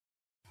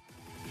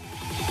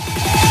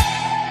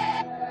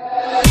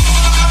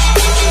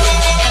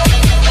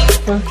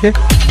Okay.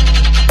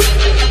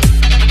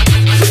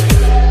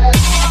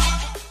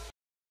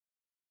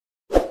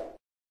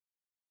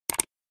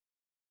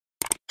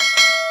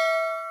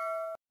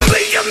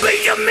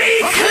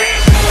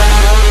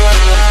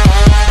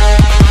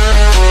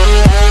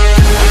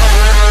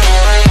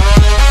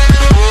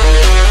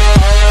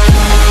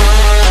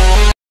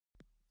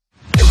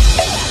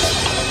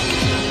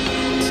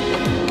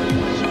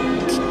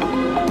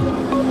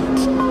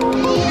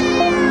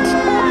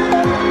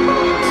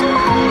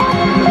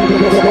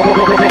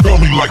 Feel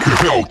me like a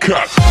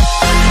Hellcat.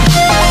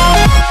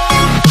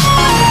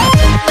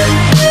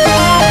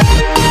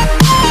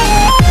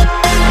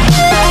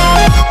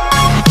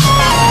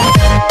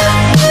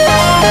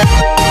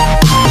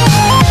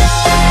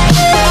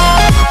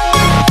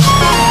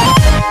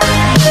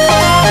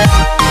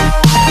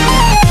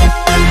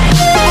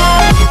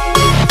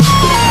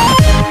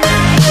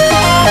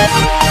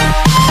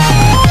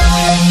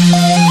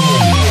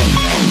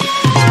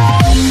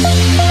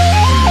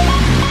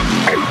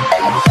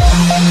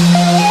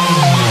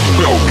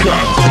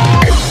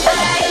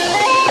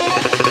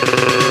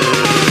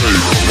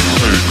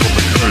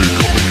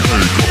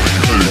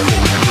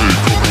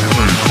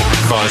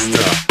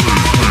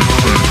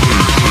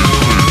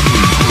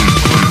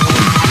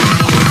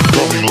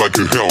 Like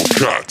a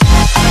Hellcat.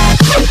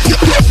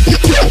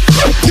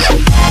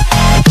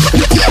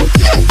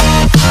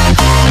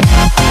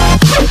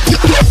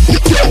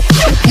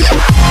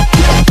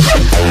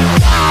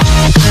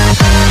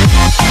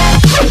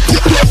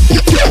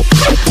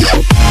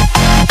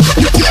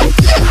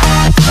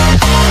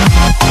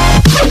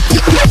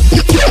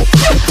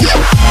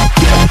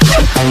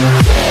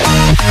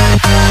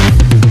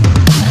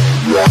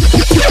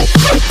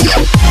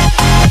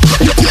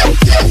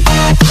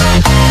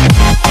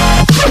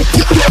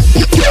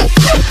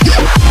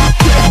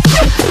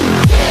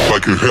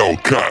 Like a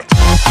Hellcat.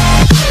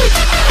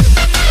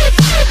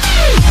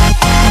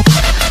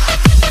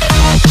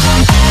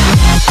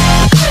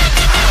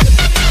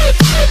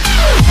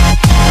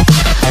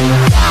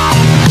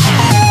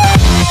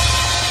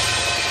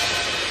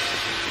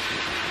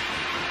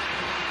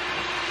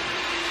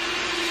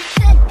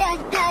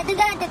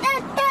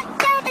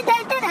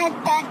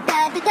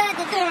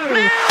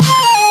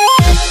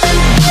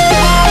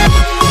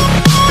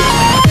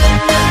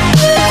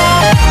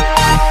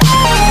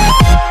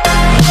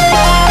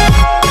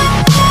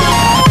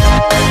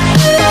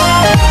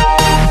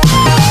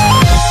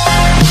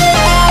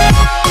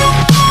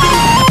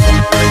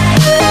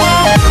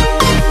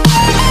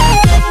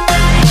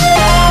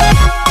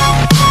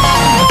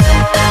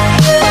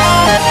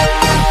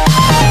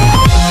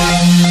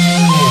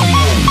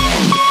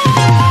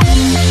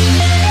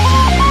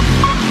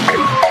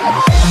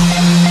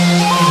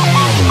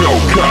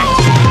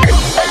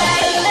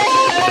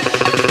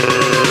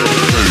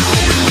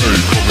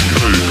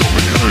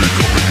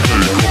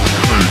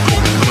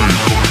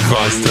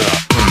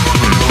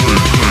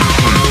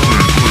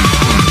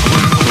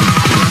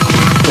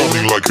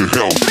 Like a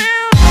hell.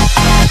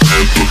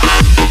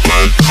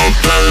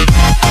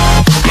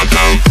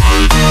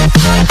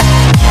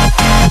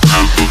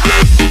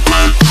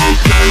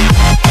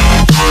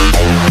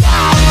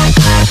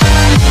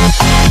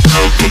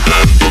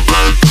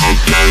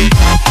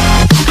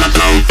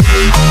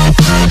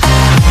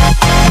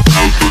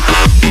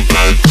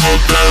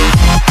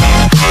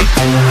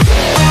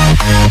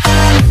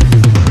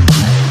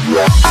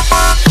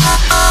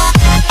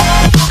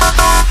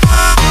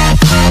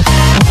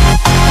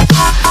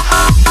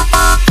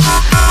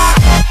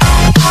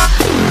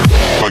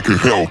 Like a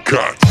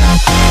Hellcat.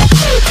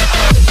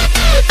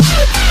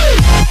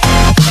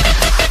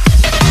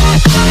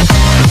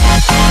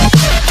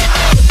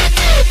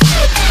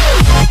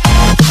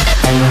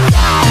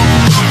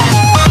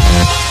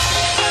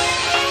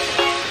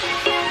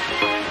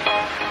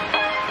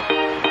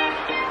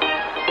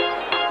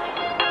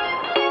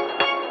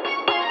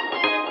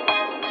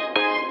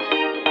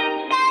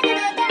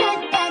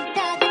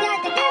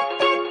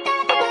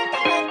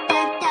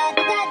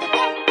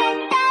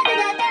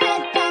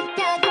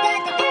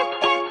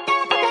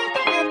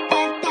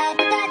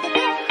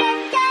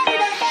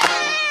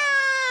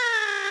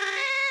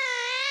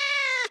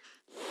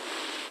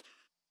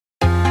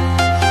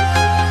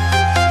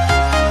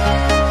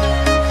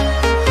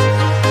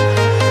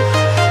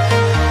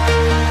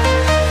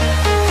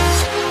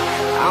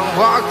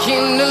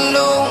 Walking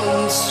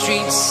alone, the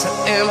streets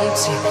are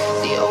empty.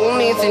 The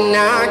only thing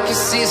I can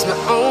see is my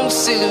own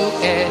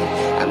silhouette.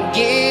 I'm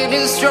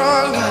getting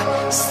stronger,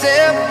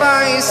 step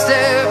by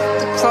step.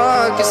 The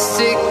clock is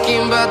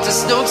ticking, but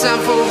there's no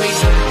time for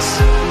regrets.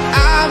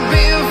 I've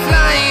been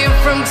flying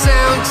from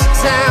town to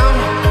town,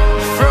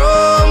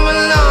 from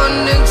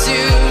London to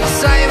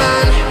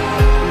Taiwan.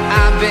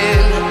 I've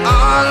been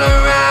all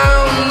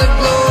around the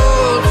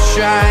globe,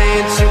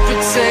 trying to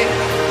protect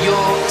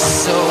your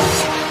soul.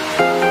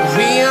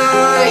 We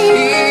are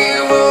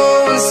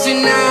heroes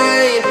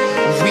tonight.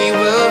 We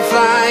will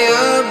fly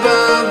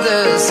above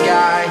the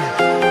sky.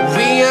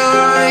 We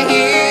are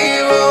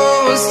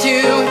heroes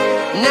tonight.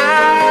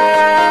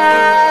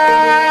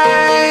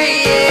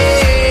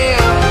 Yeah.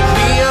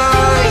 We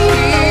are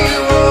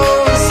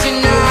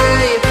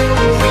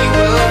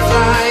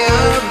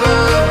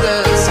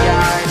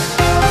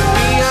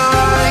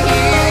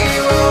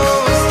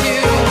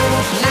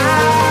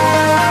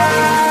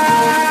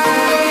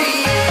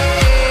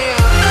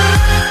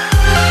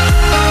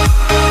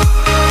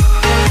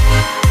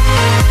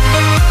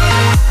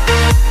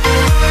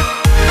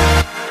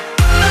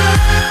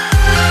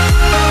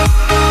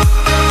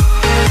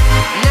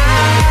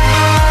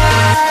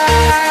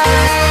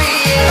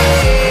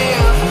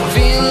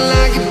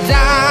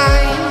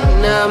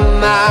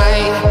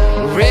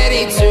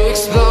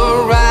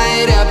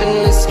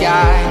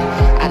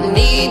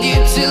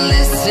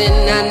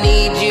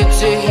need you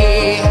to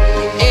hear,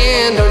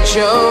 and don't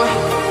show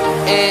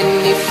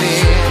any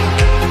fear.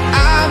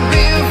 I've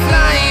been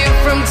flying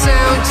from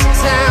town to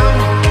town,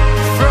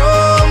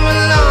 from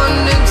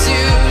London to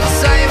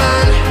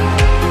Taiwan.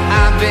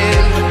 I've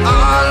been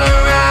all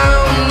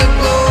around the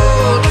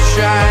globe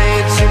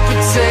trying to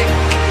protect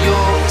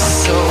your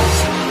soul.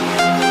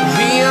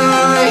 We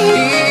are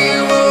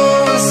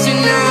heroes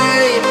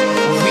tonight.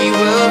 We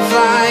will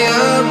fly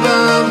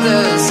above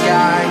the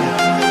sky.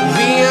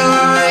 We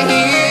are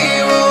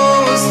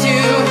heroes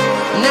tonight.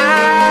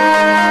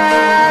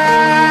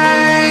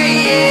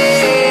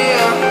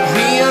 Yeah.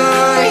 We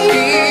are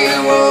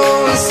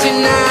heroes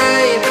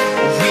tonight.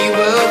 We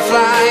will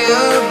fly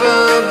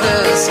above the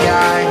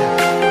sky.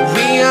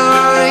 We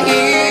are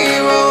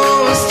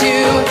heroes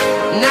tonight.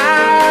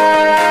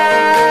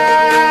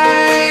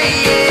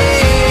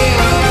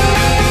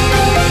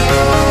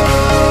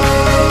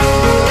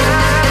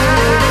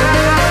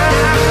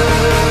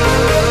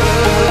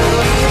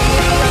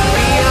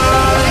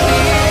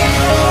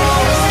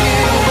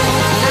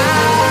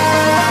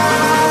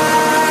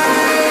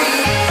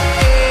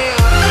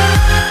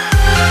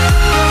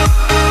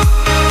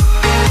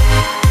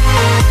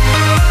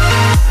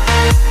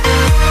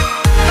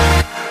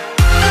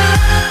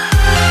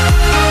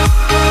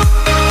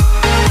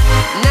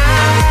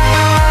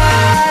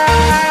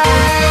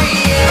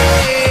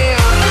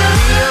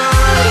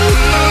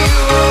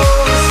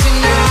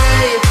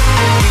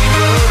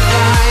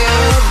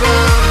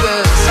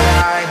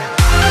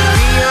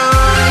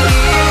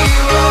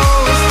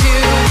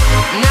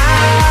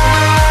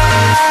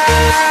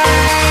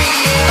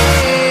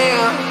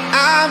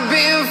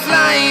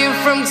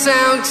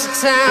 Town to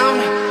town,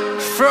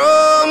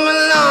 from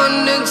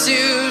London to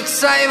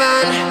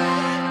Taiwan.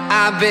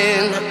 I've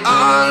been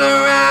all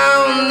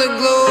around the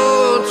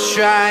globe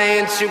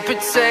trying to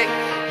protect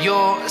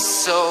your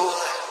soul.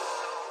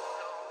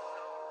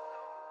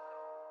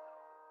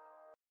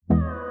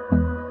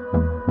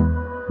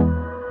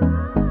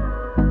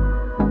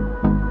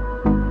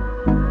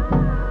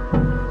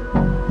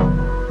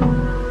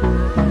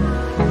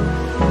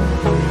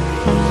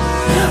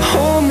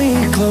 Hold me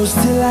close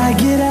till I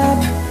get up.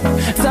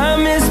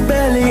 Time is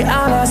barely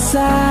on our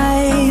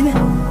side.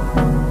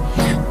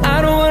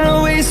 I don't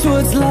wanna waste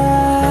what's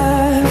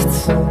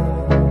left.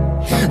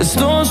 The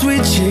storms we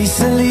chase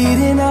are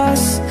leading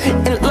us,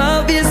 and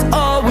love is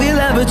all we'll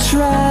ever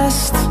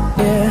trust.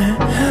 Yeah,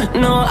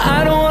 no,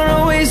 I don't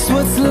wanna waste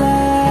what's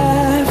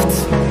left.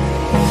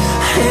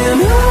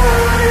 And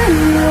on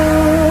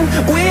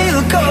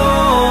we'll go,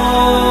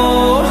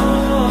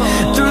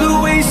 through the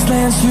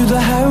wastelands, through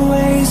the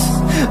highways,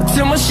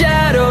 till my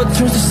shadow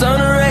turns to sun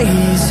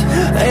rays.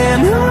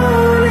 And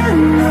on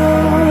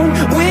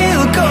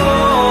we'll go,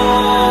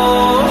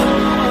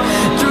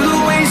 through the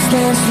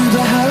wastelands, through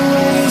the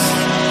highways,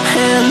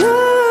 and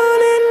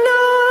on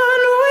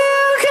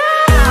we'll go.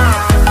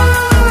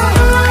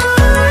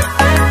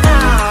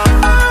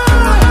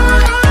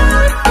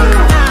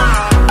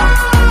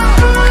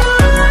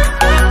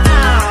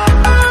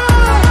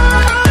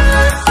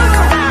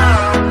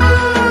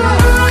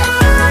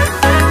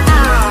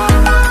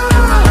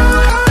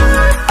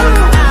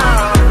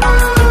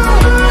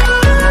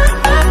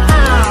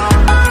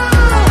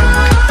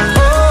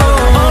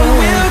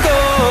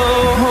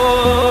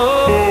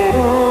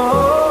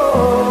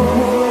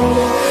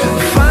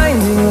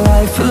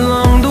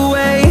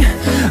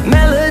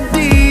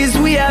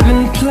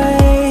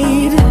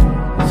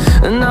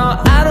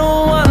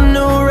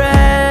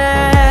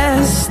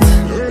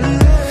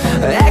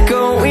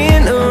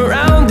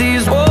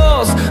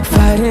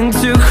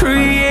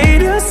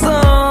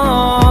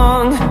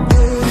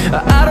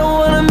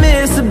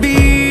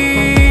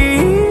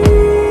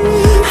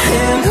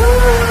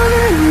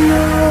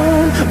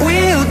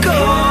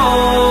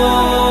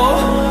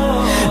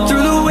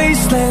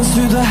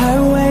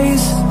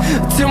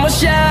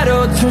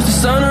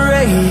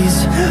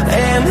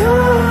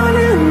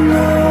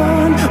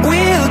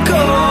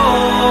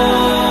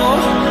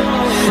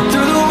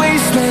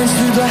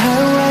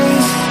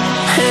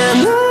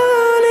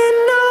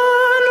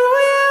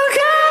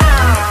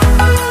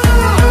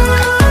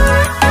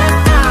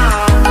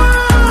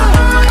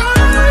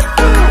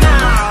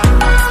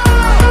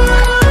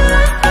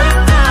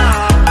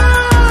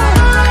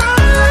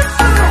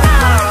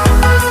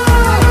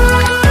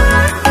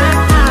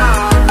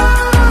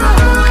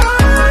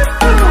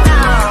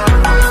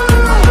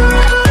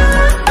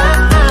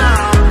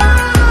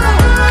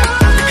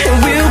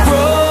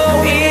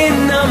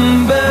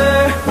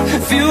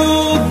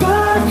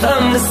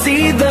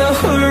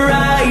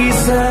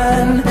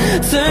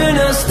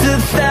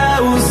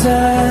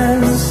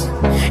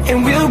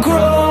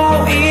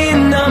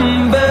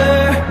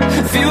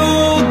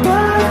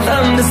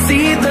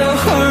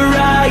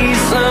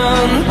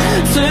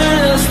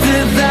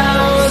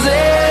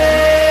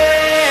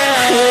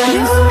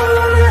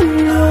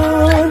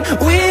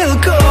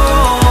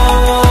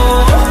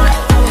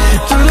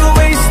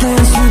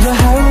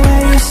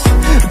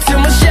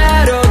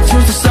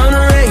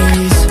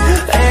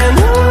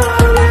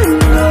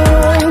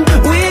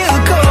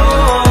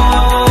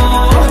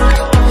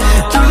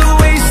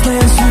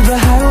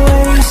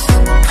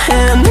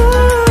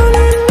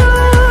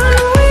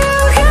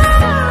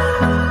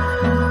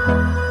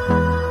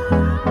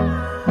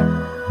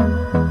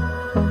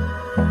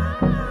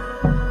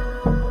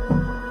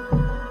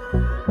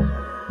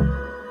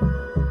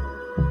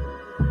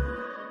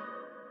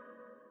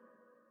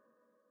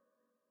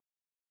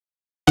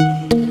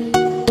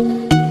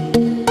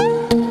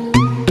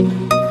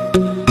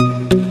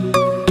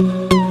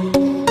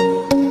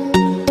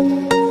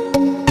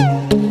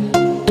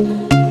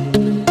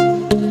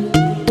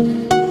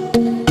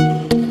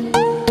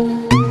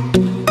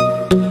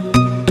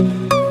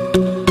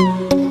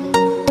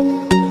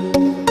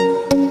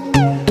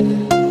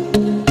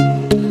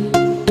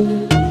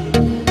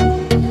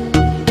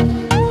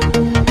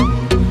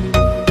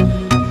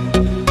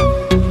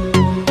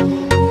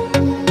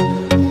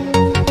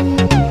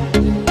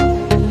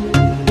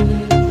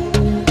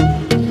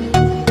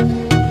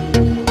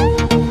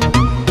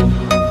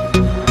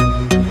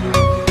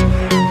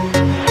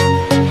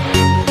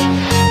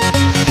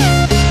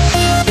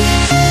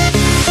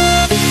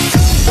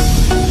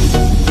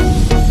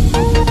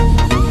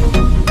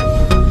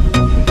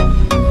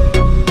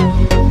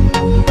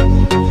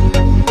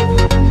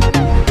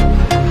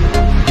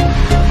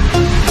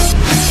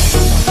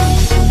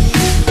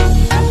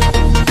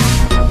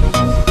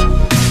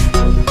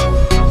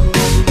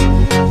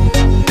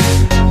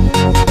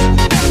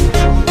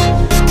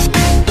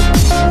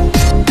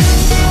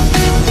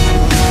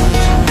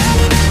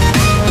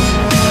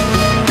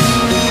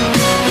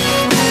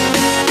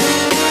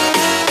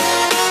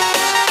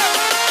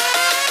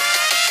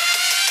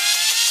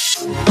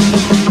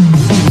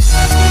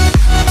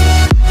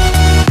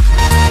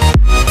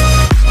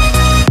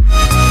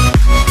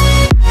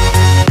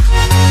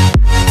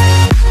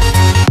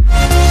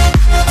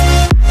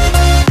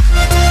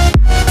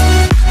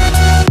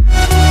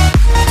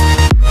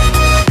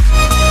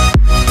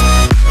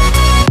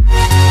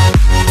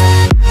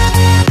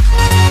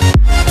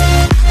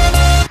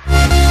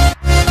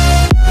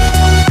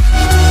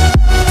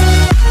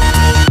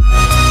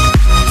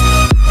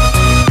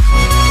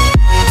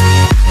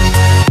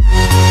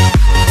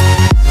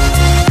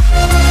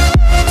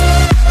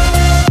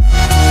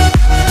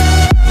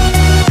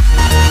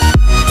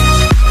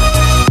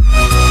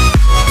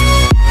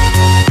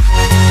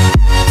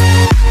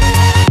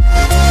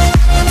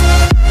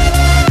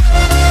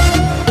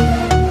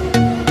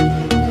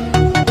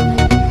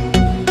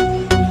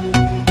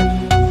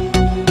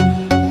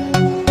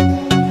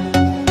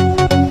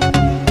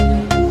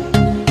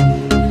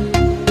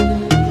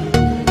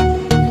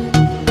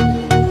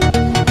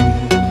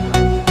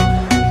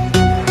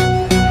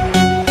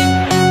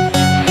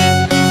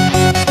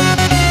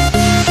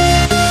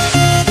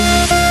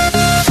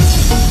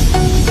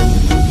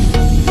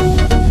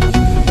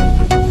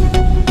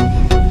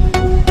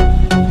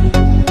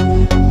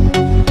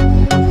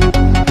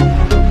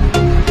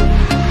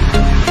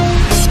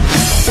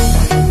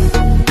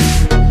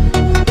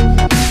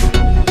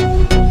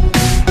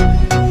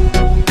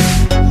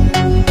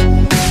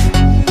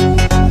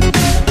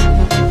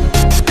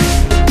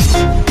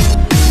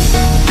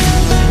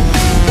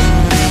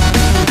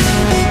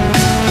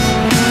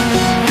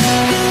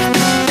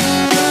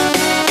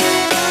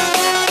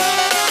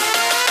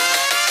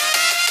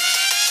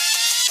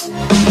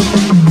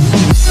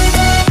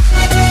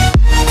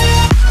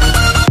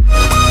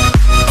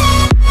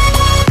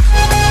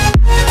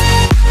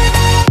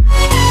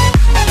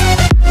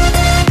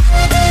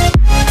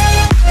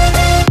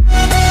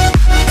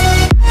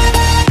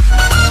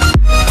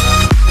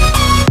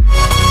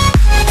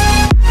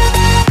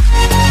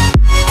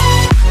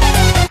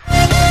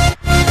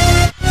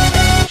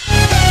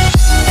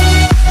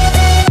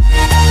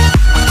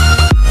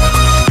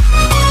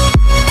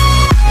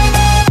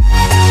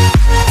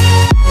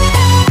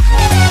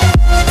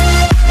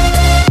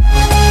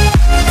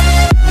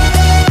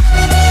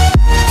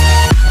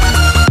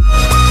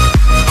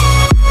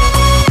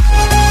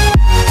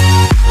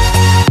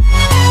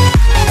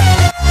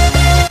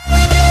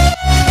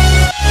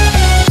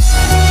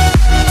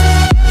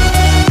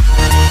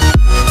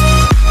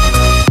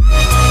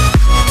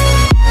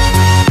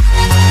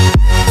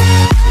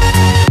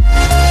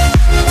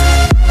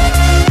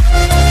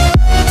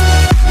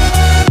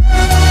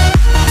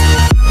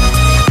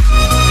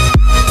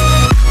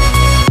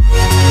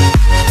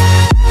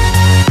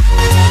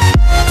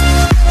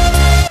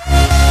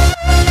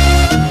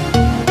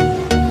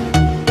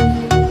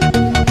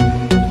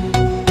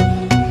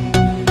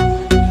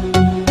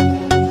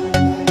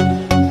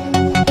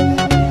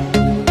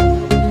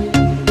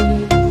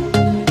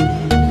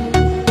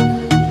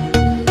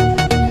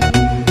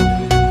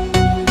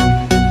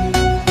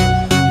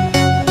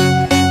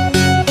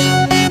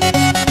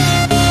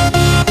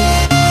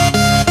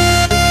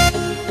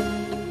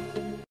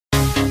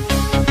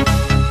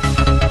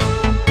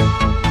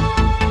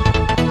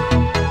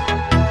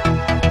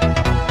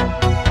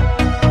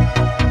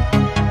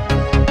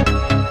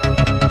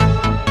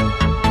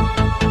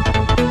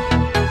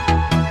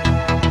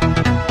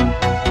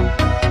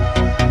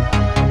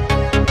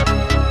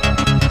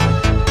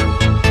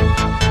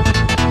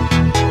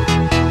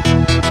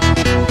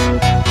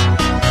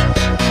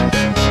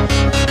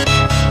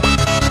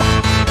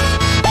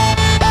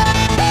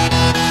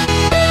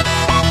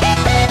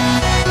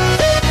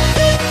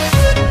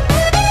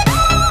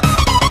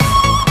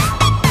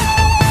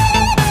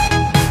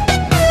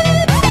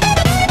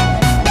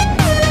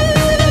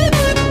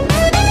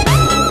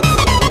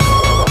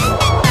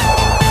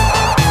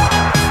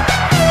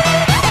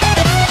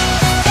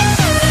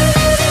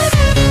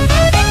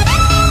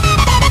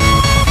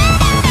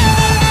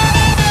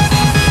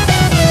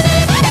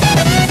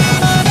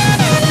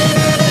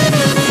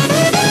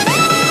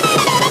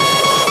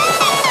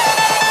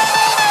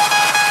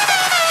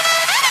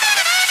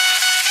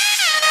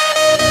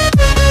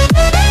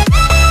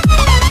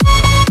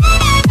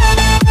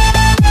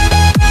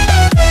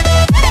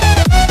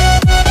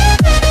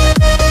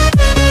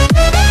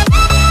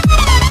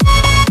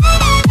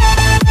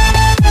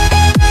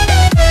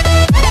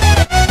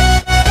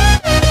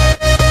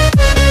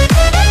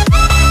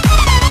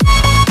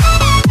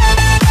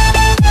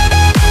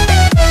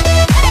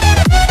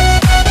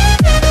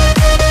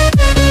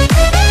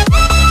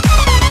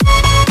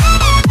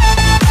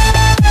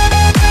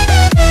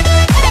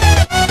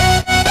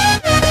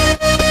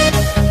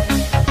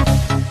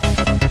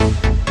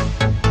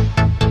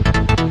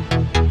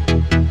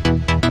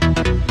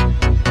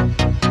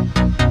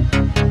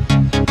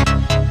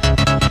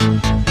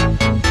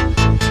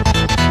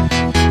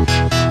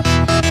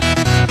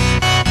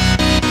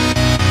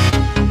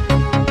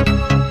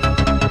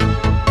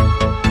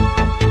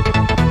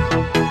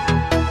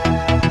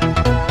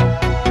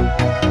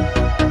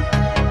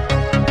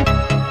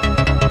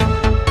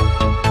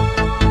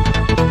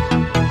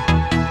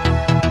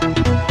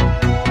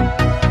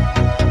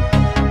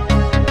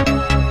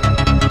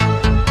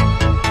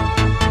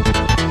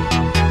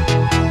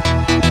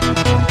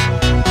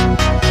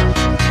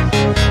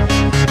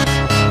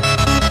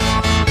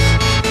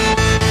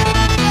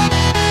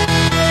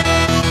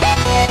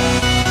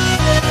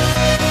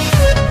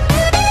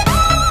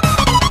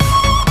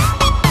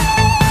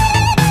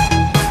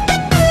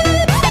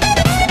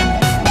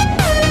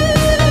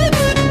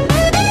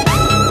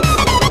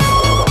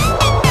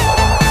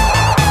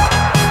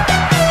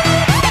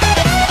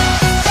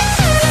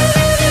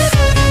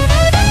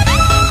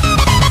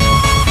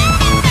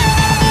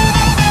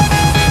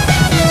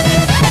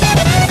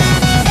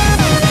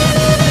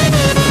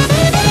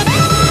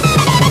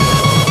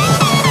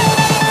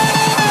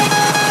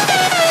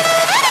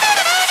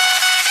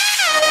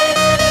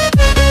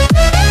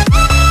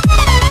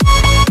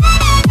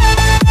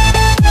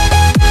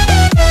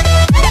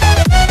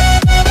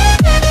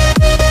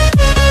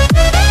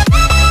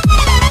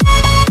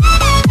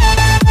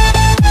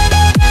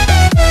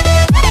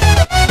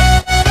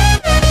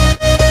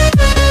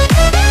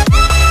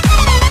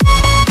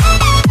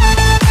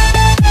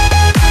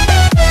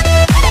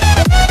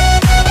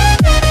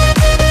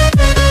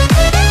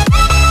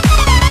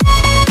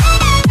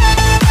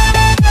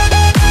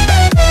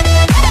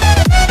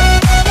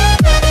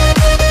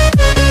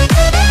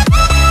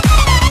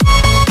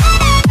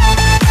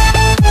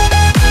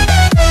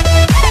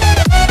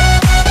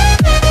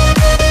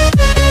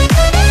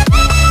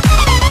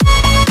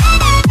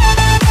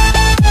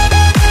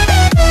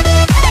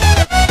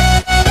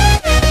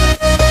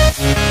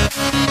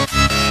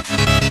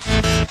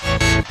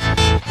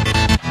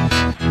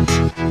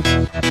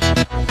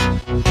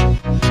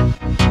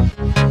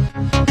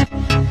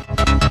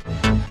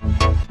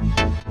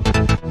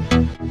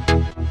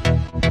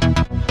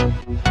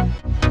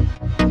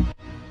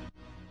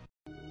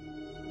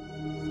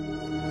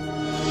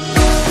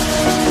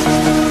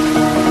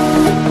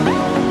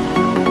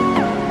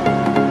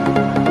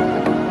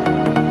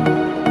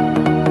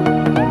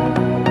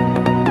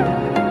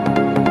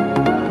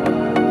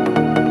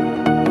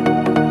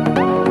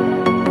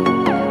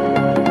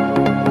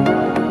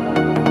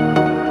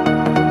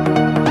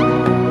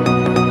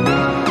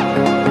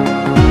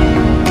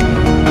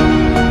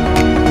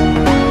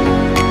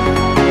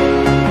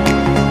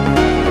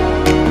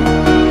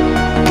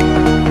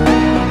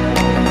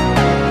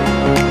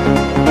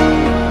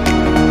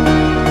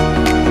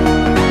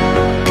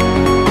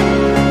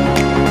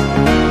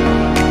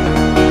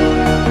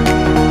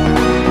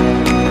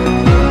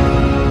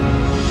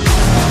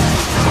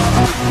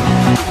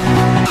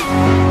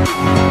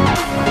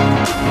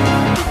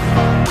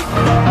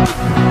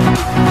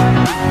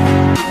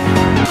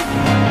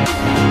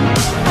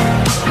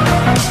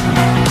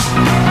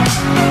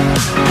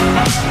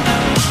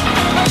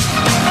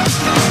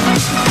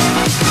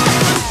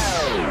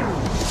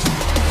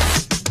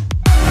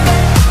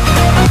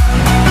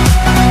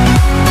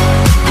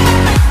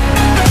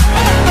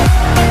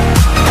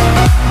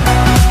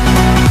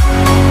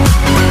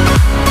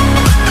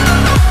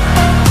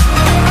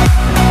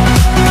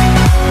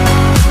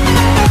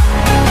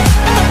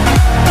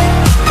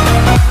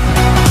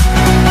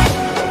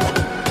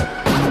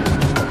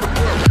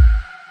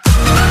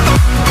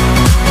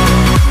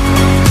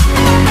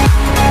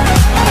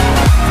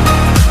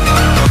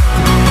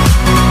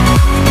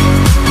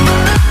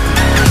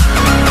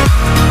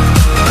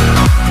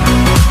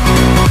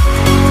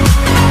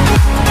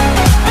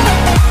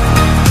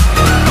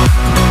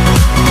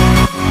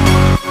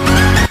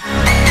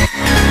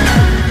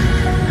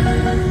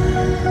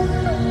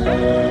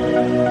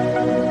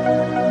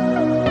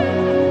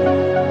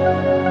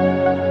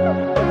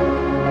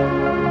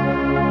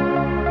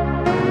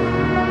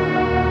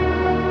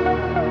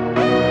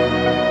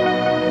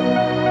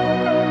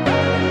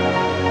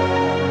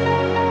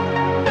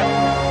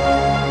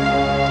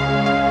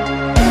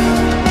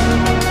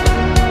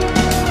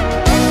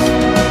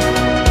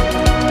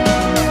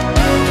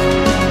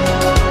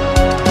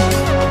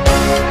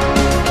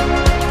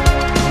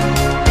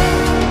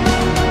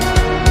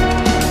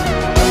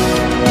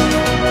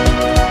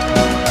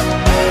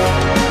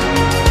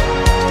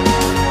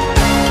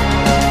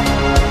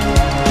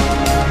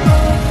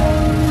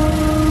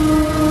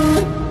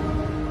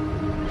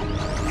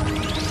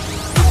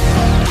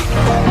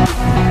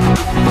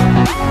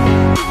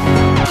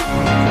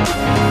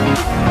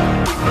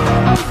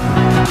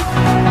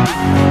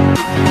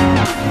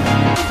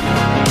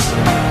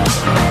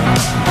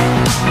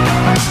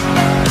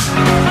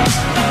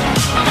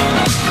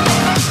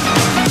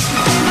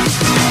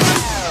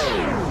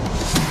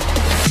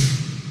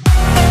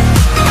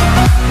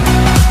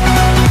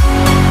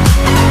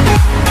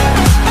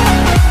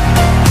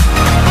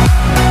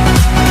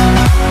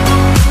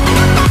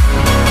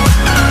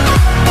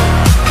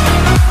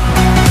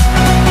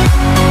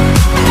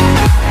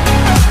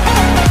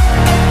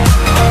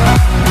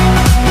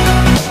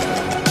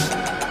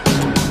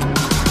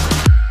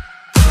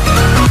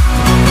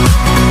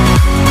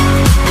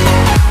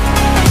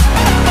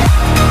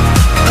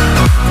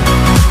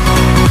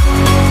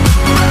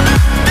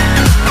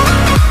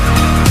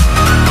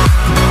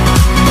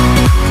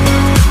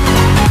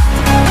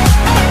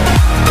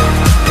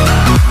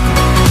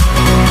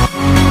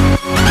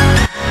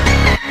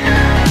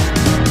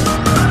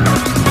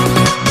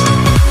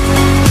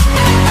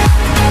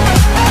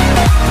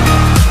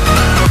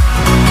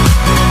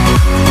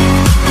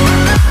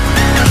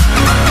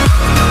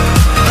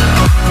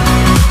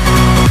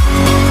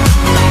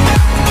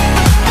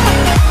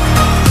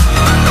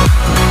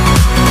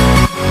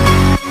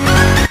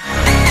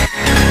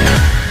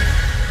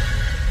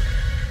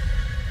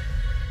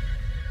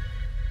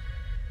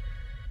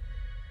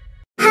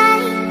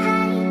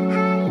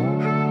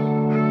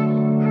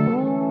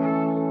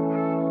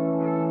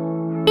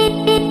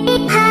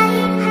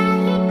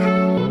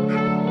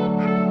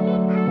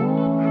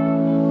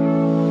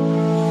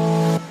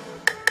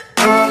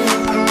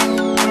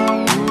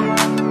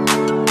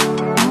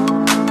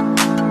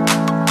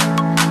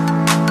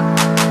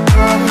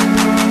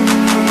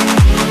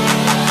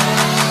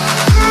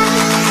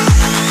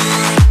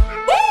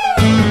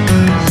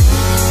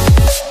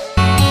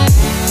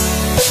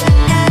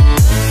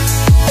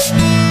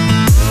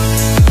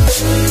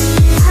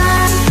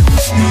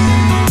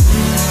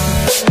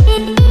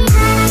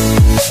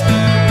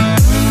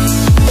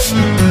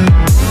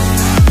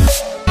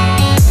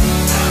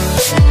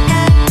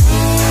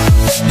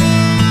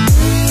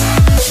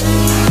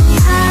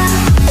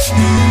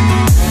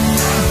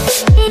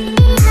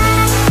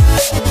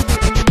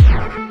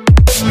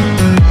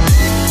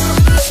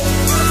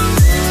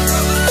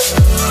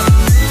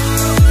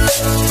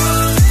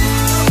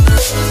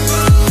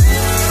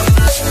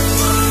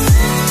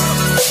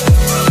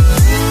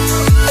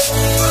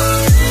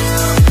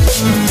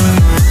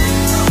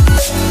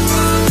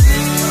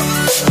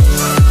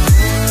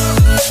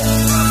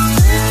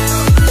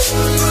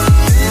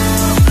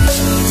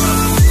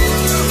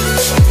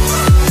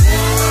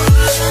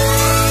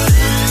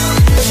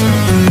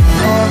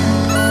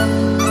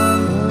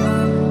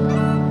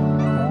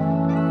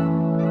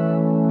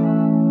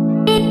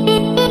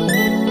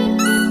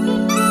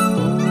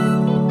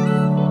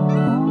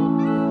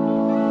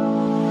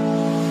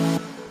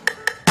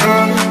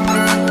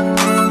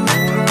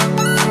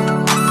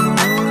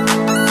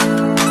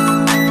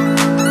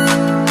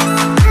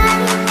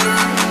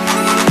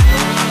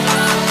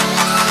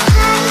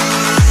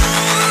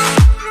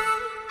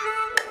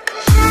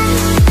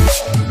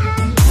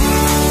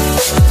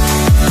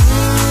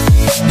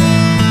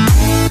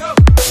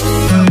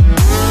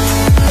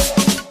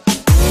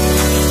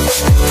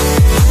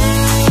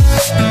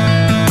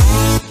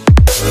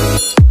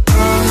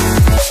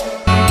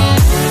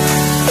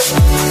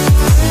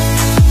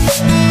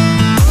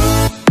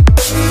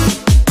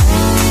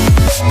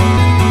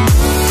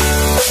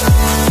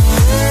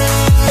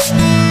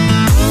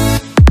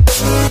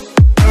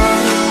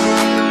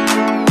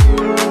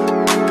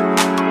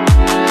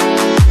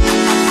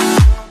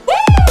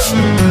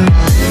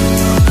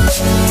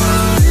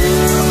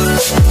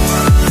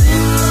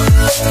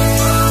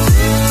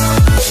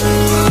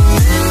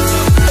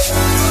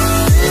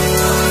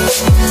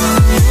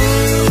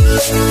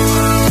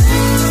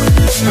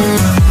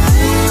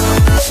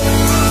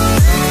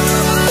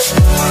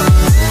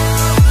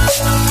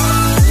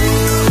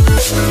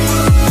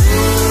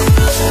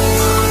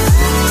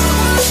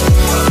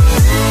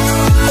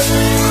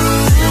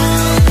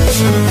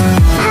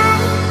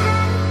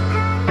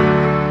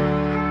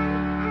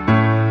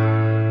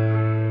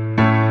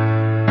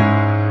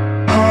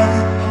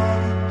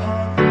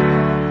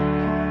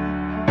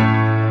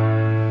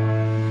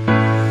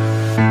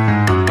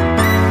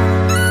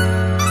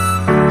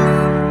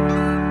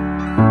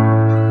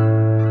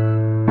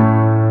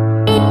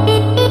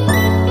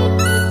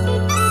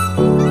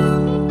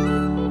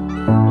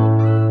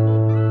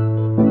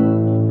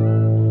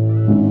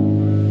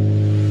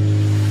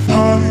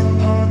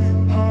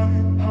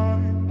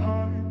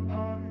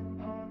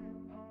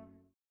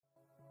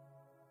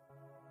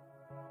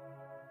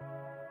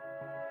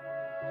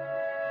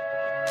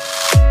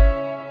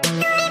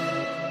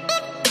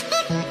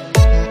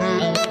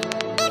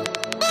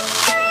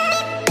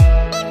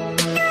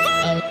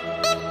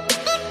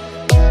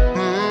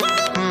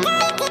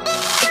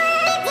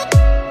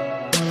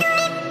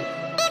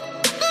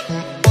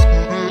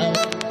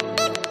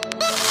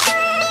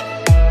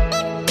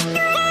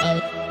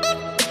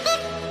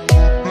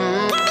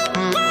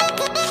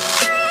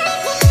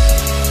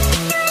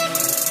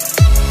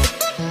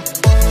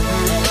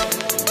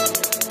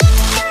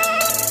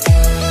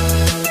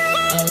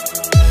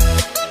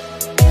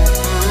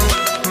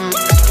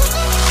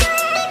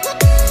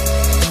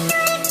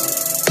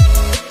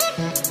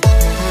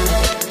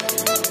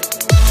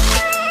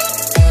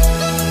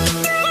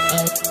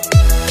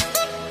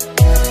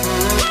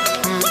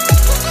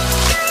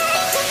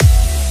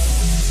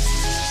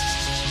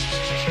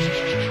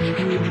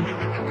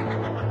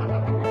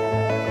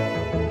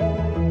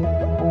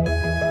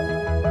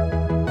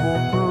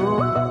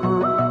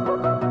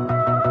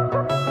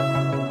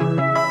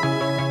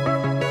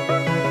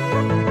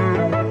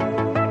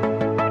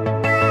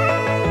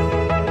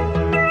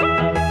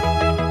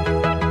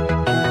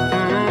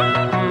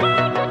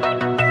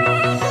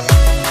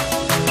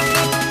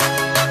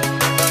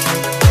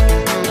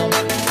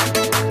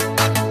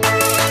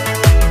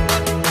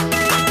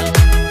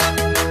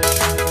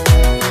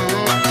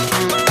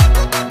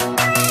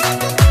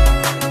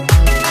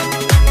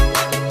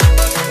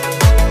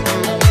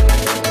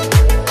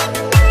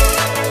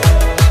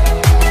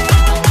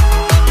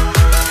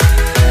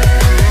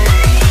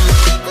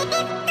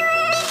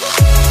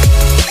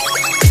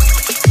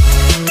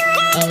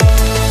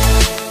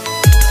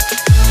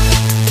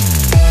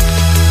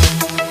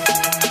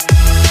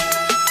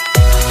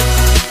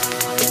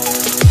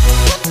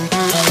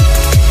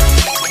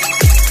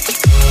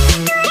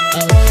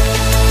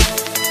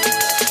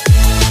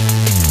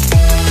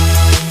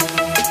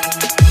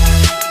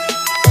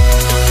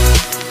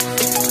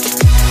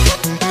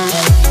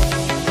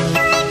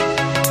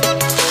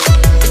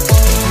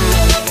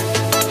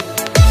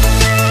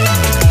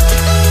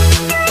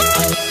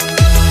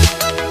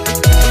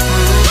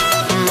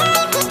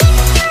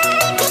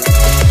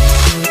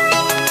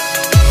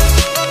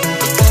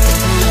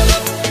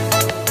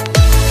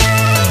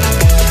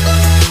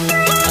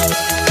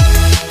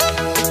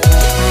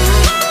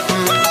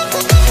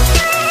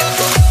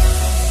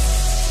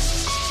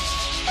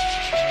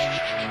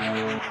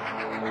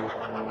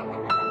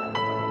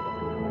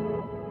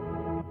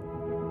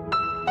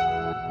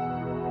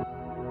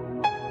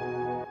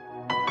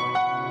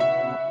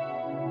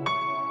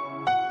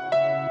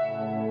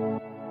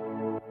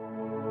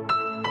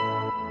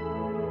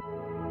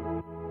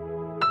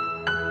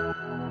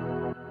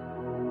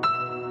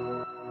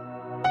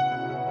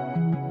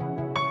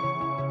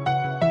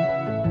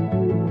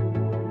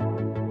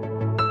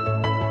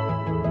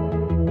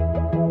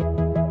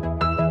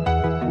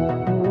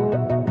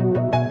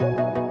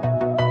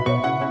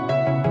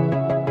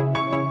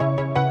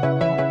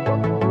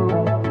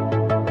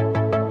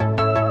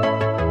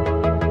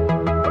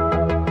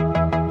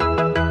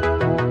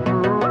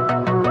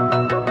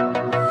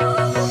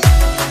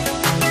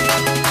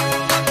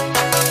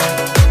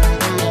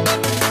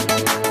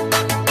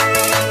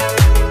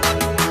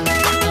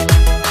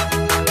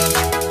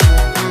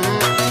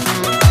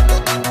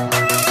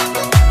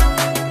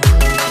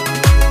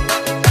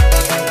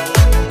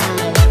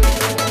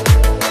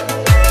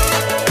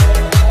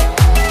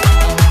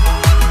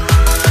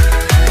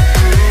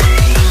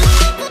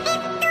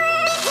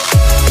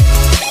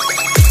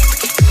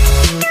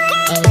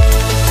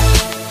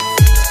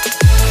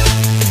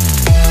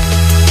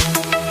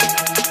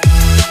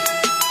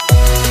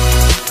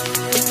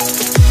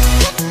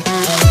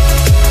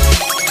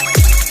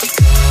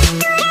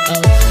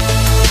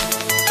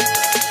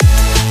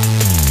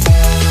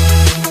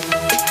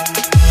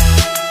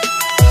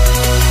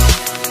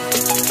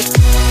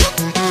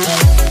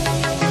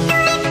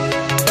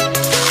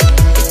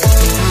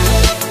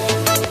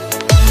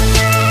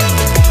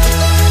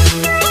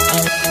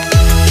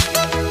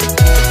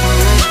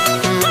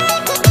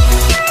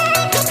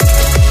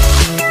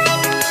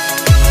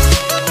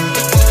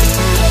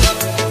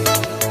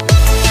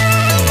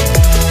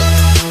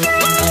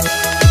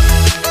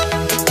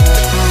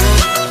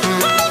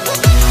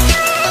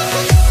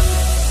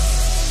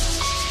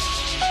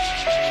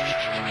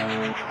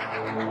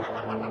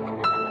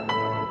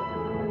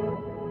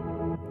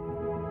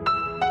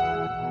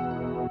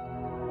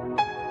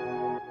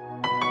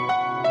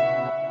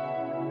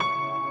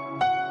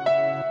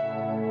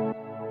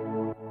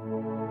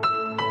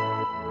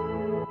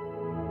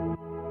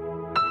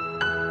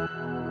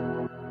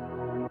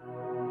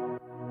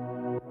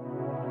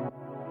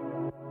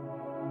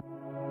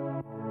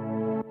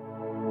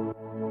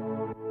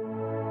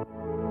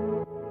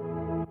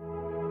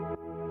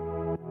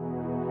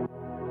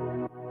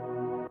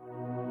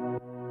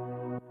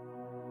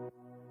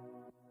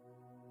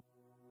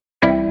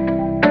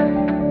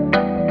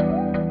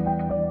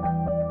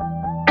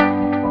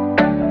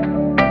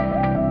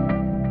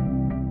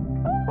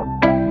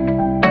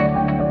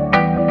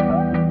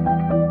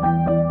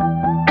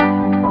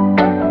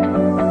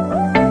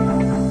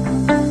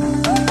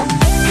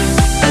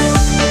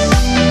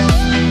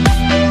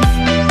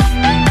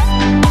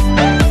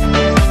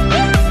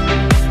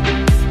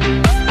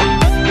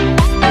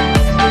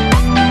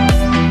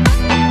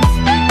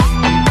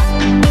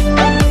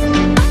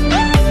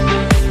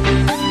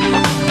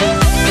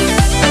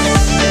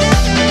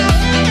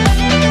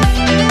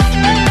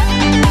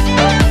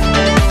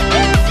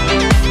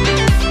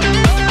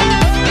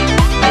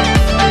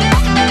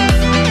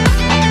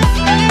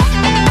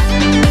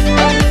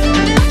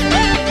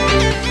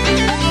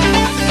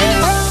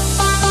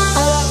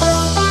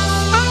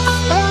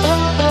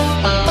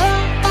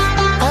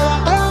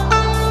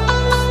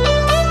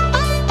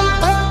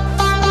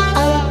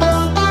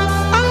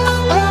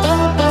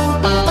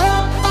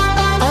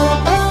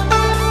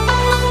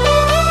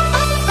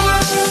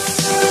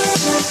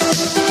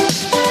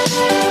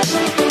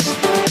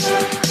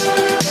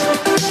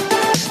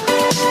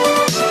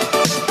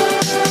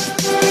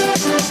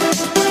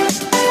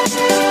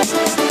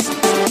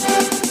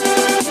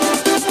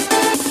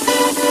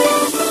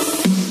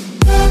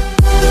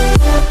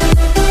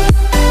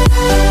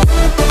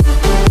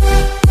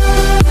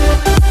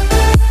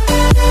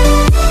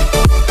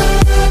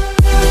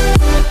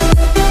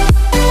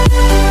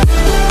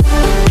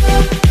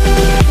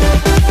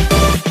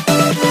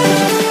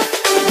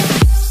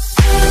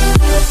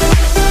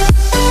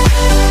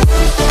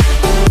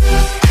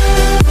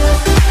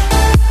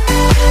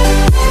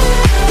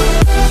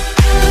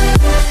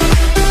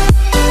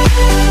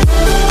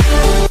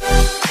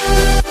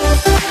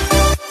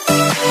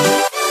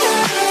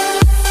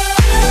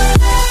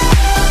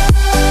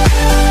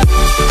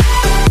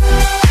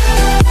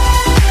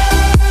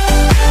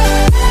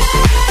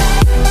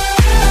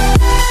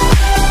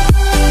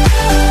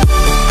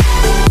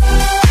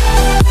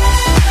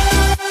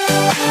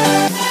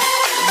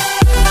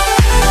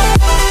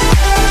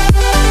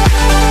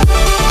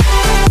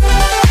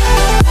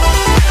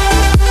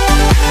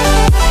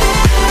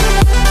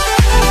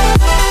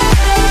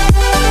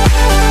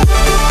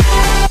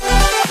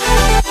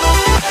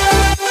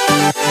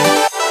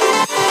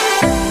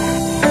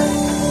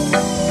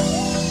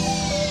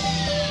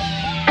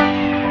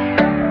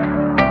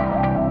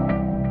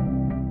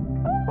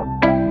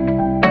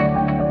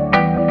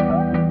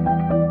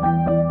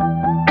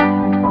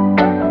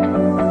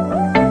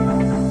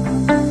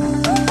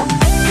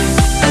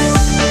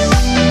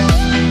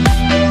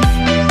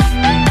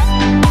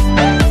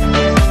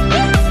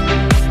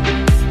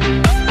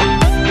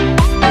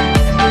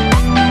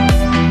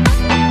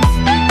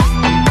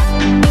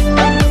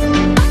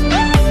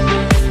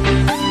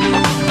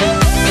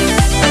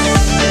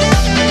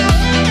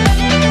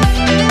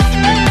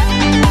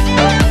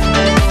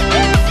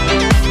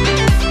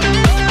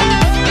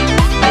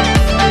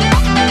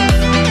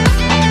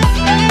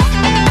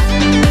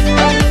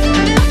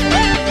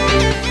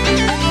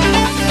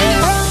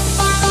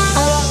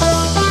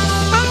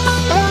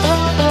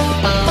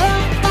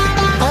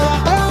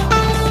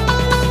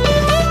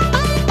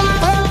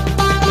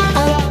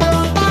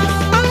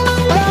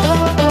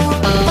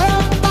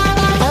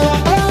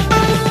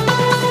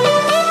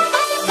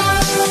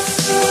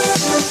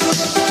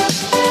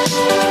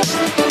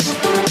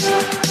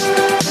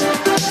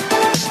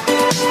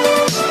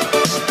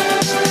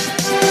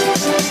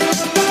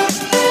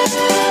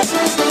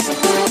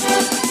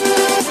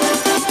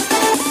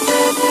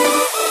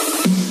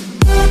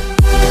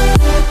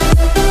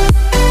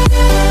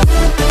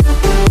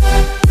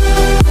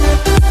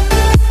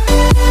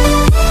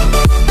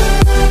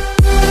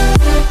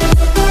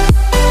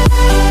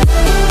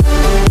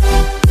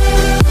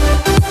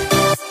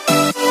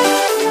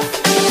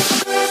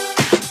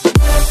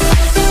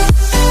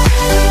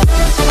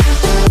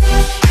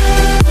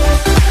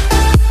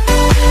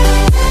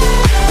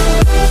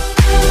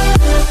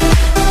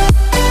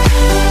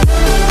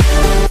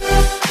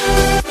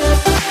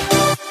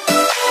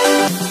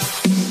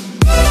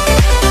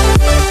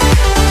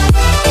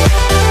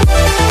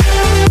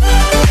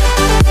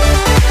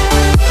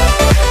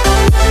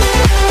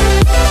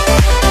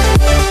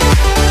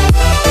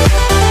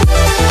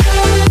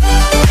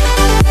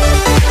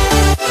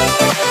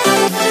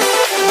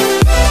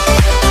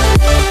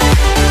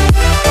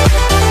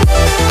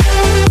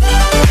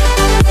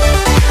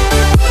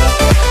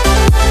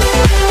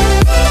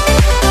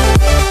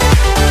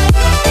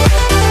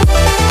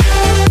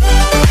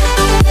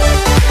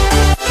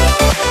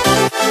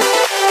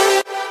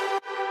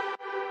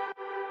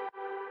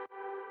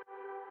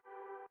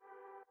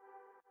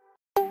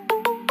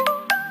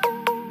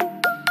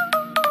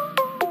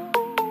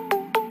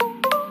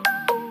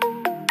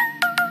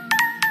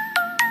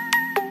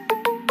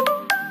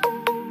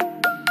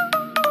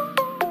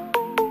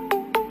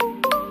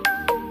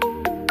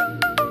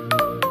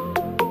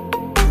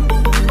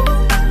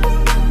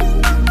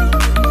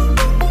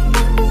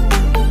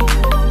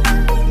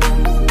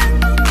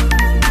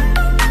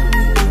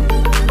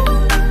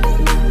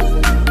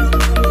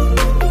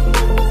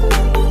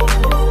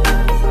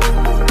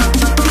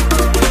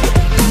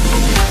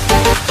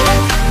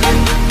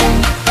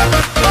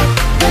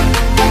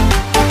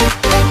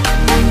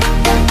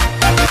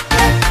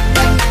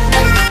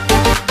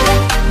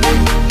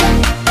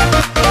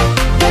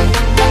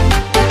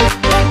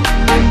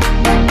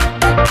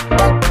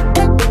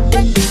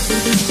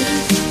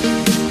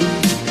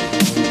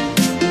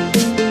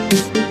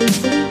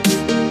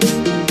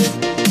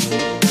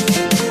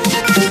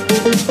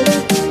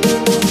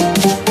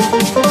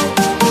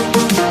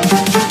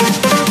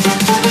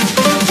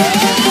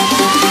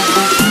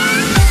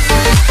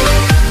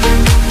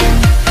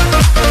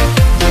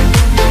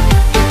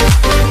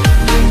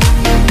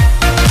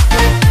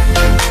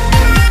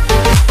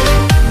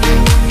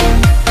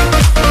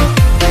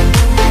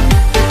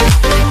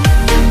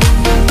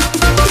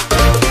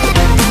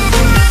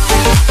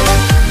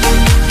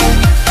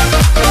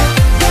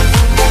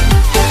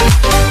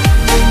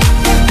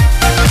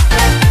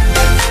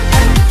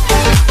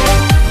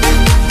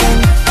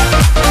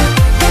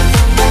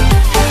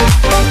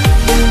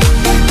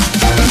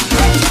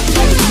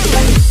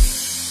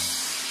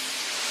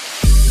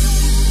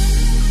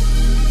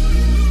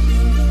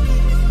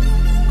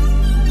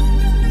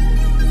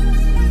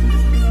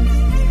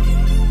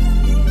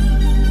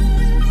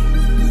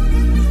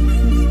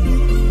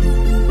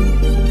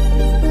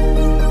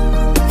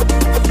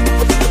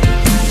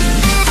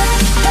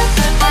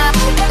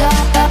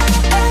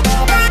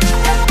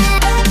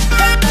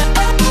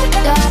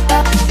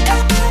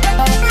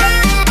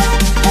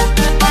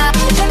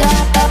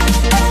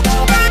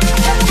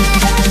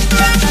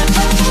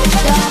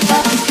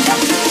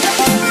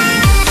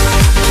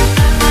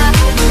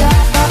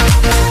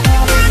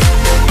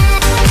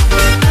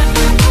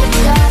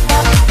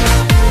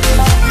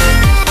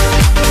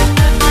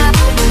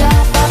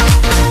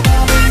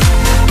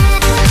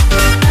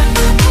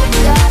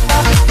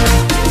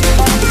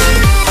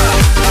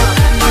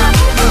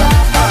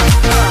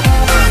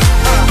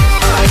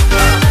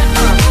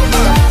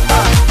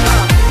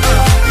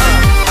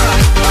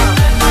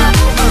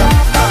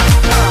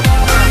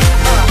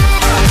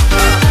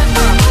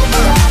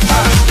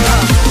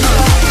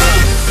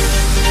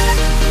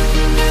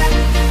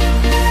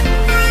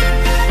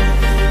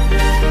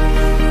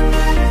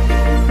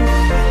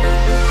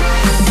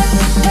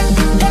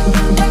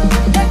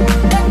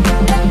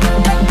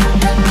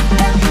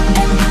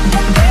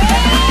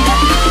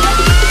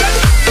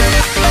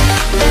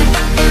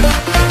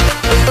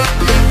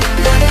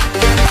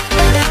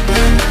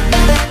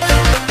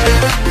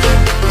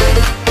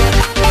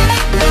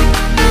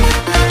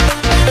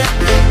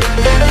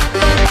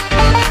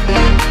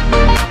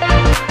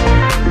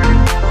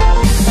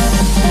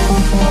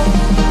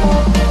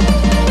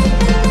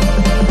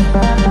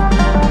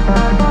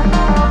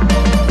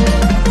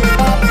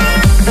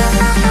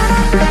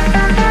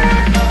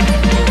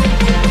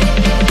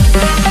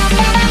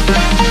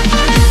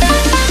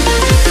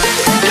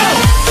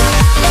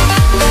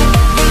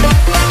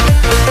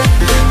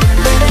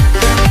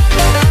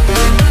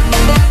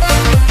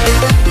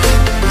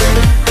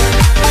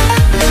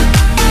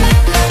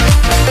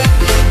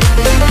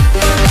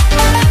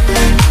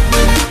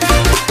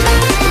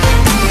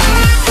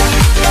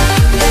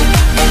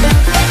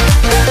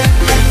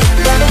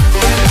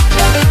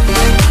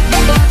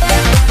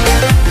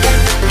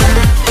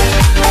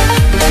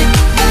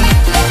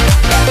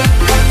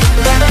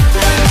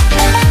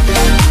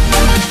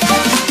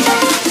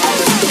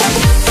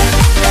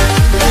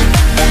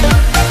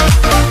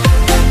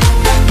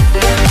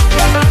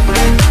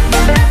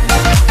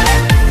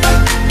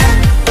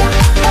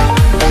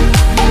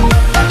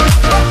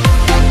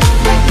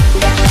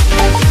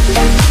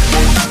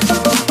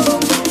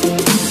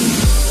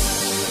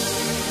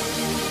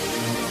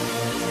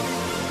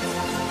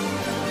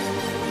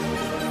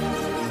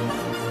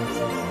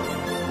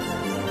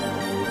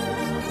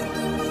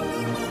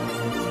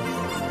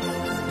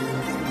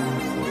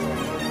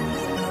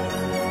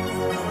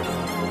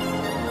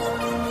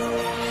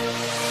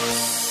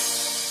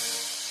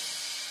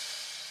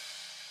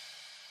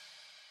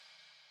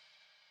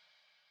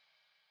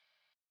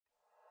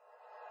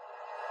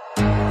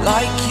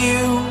 like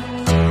you,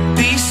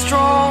 be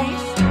strong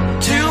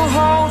to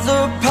hold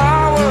the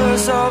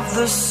powers of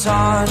the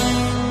sun.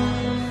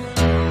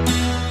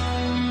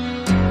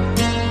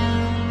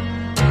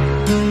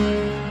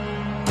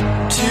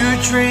 To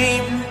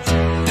dream,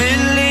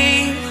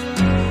 believe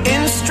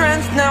in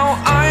strength. Now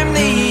I'm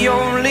the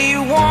only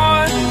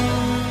one,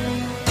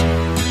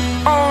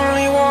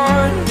 only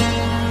one.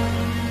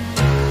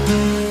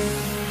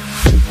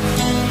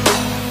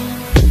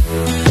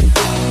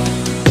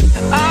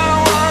 I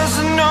was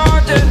an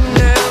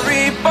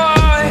ordinary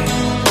boy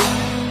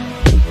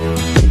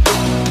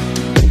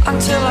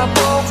until I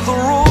broke the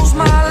rules.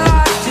 My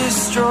life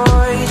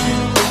destroyed,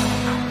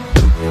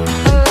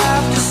 my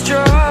life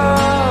destroyed.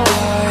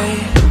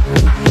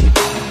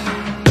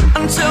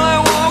 Until I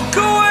walk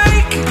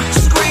awake,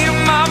 scream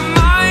my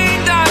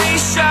mind, I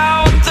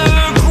shout, the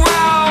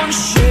ground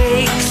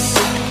shakes.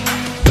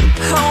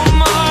 How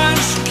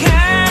much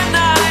can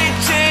I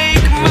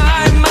take?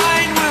 My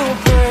mind will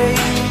break.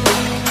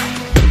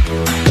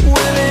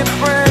 Will it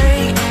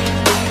break?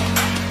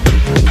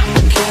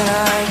 Can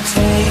I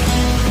take?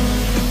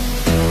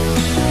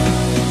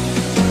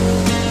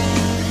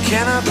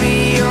 Can I be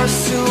your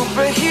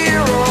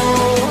superhero?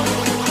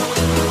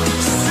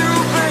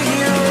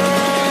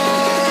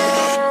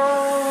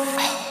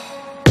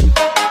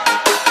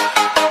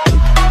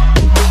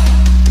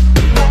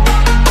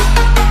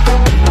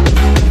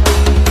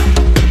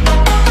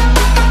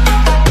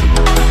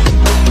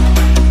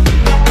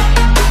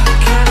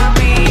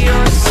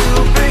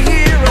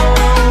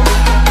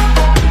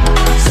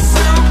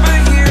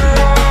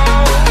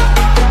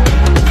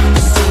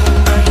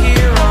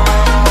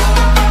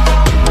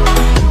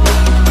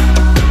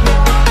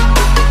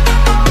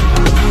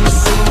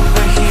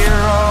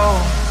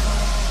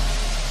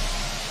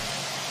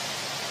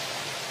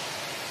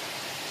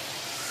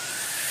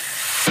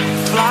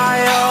 Fly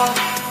up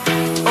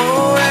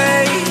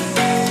away.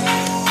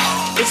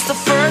 It's the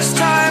first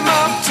time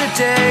of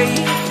today.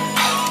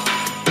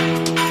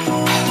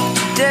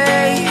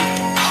 Today.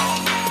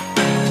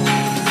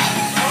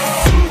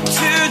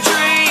 To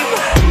dream,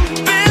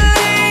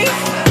 believe.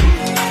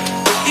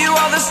 You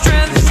are the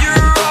strength,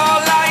 you're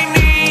all I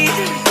need.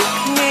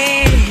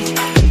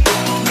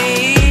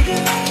 Need.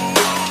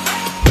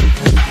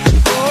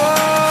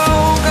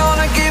 Oh,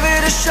 gonna give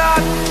it a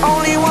shot.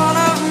 Only one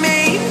of me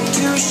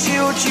to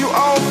shield you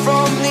all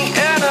from the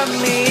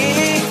enemy.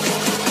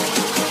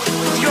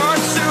 You're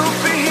a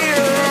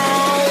superhero.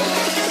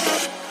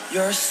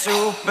 You're a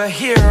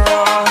superhero.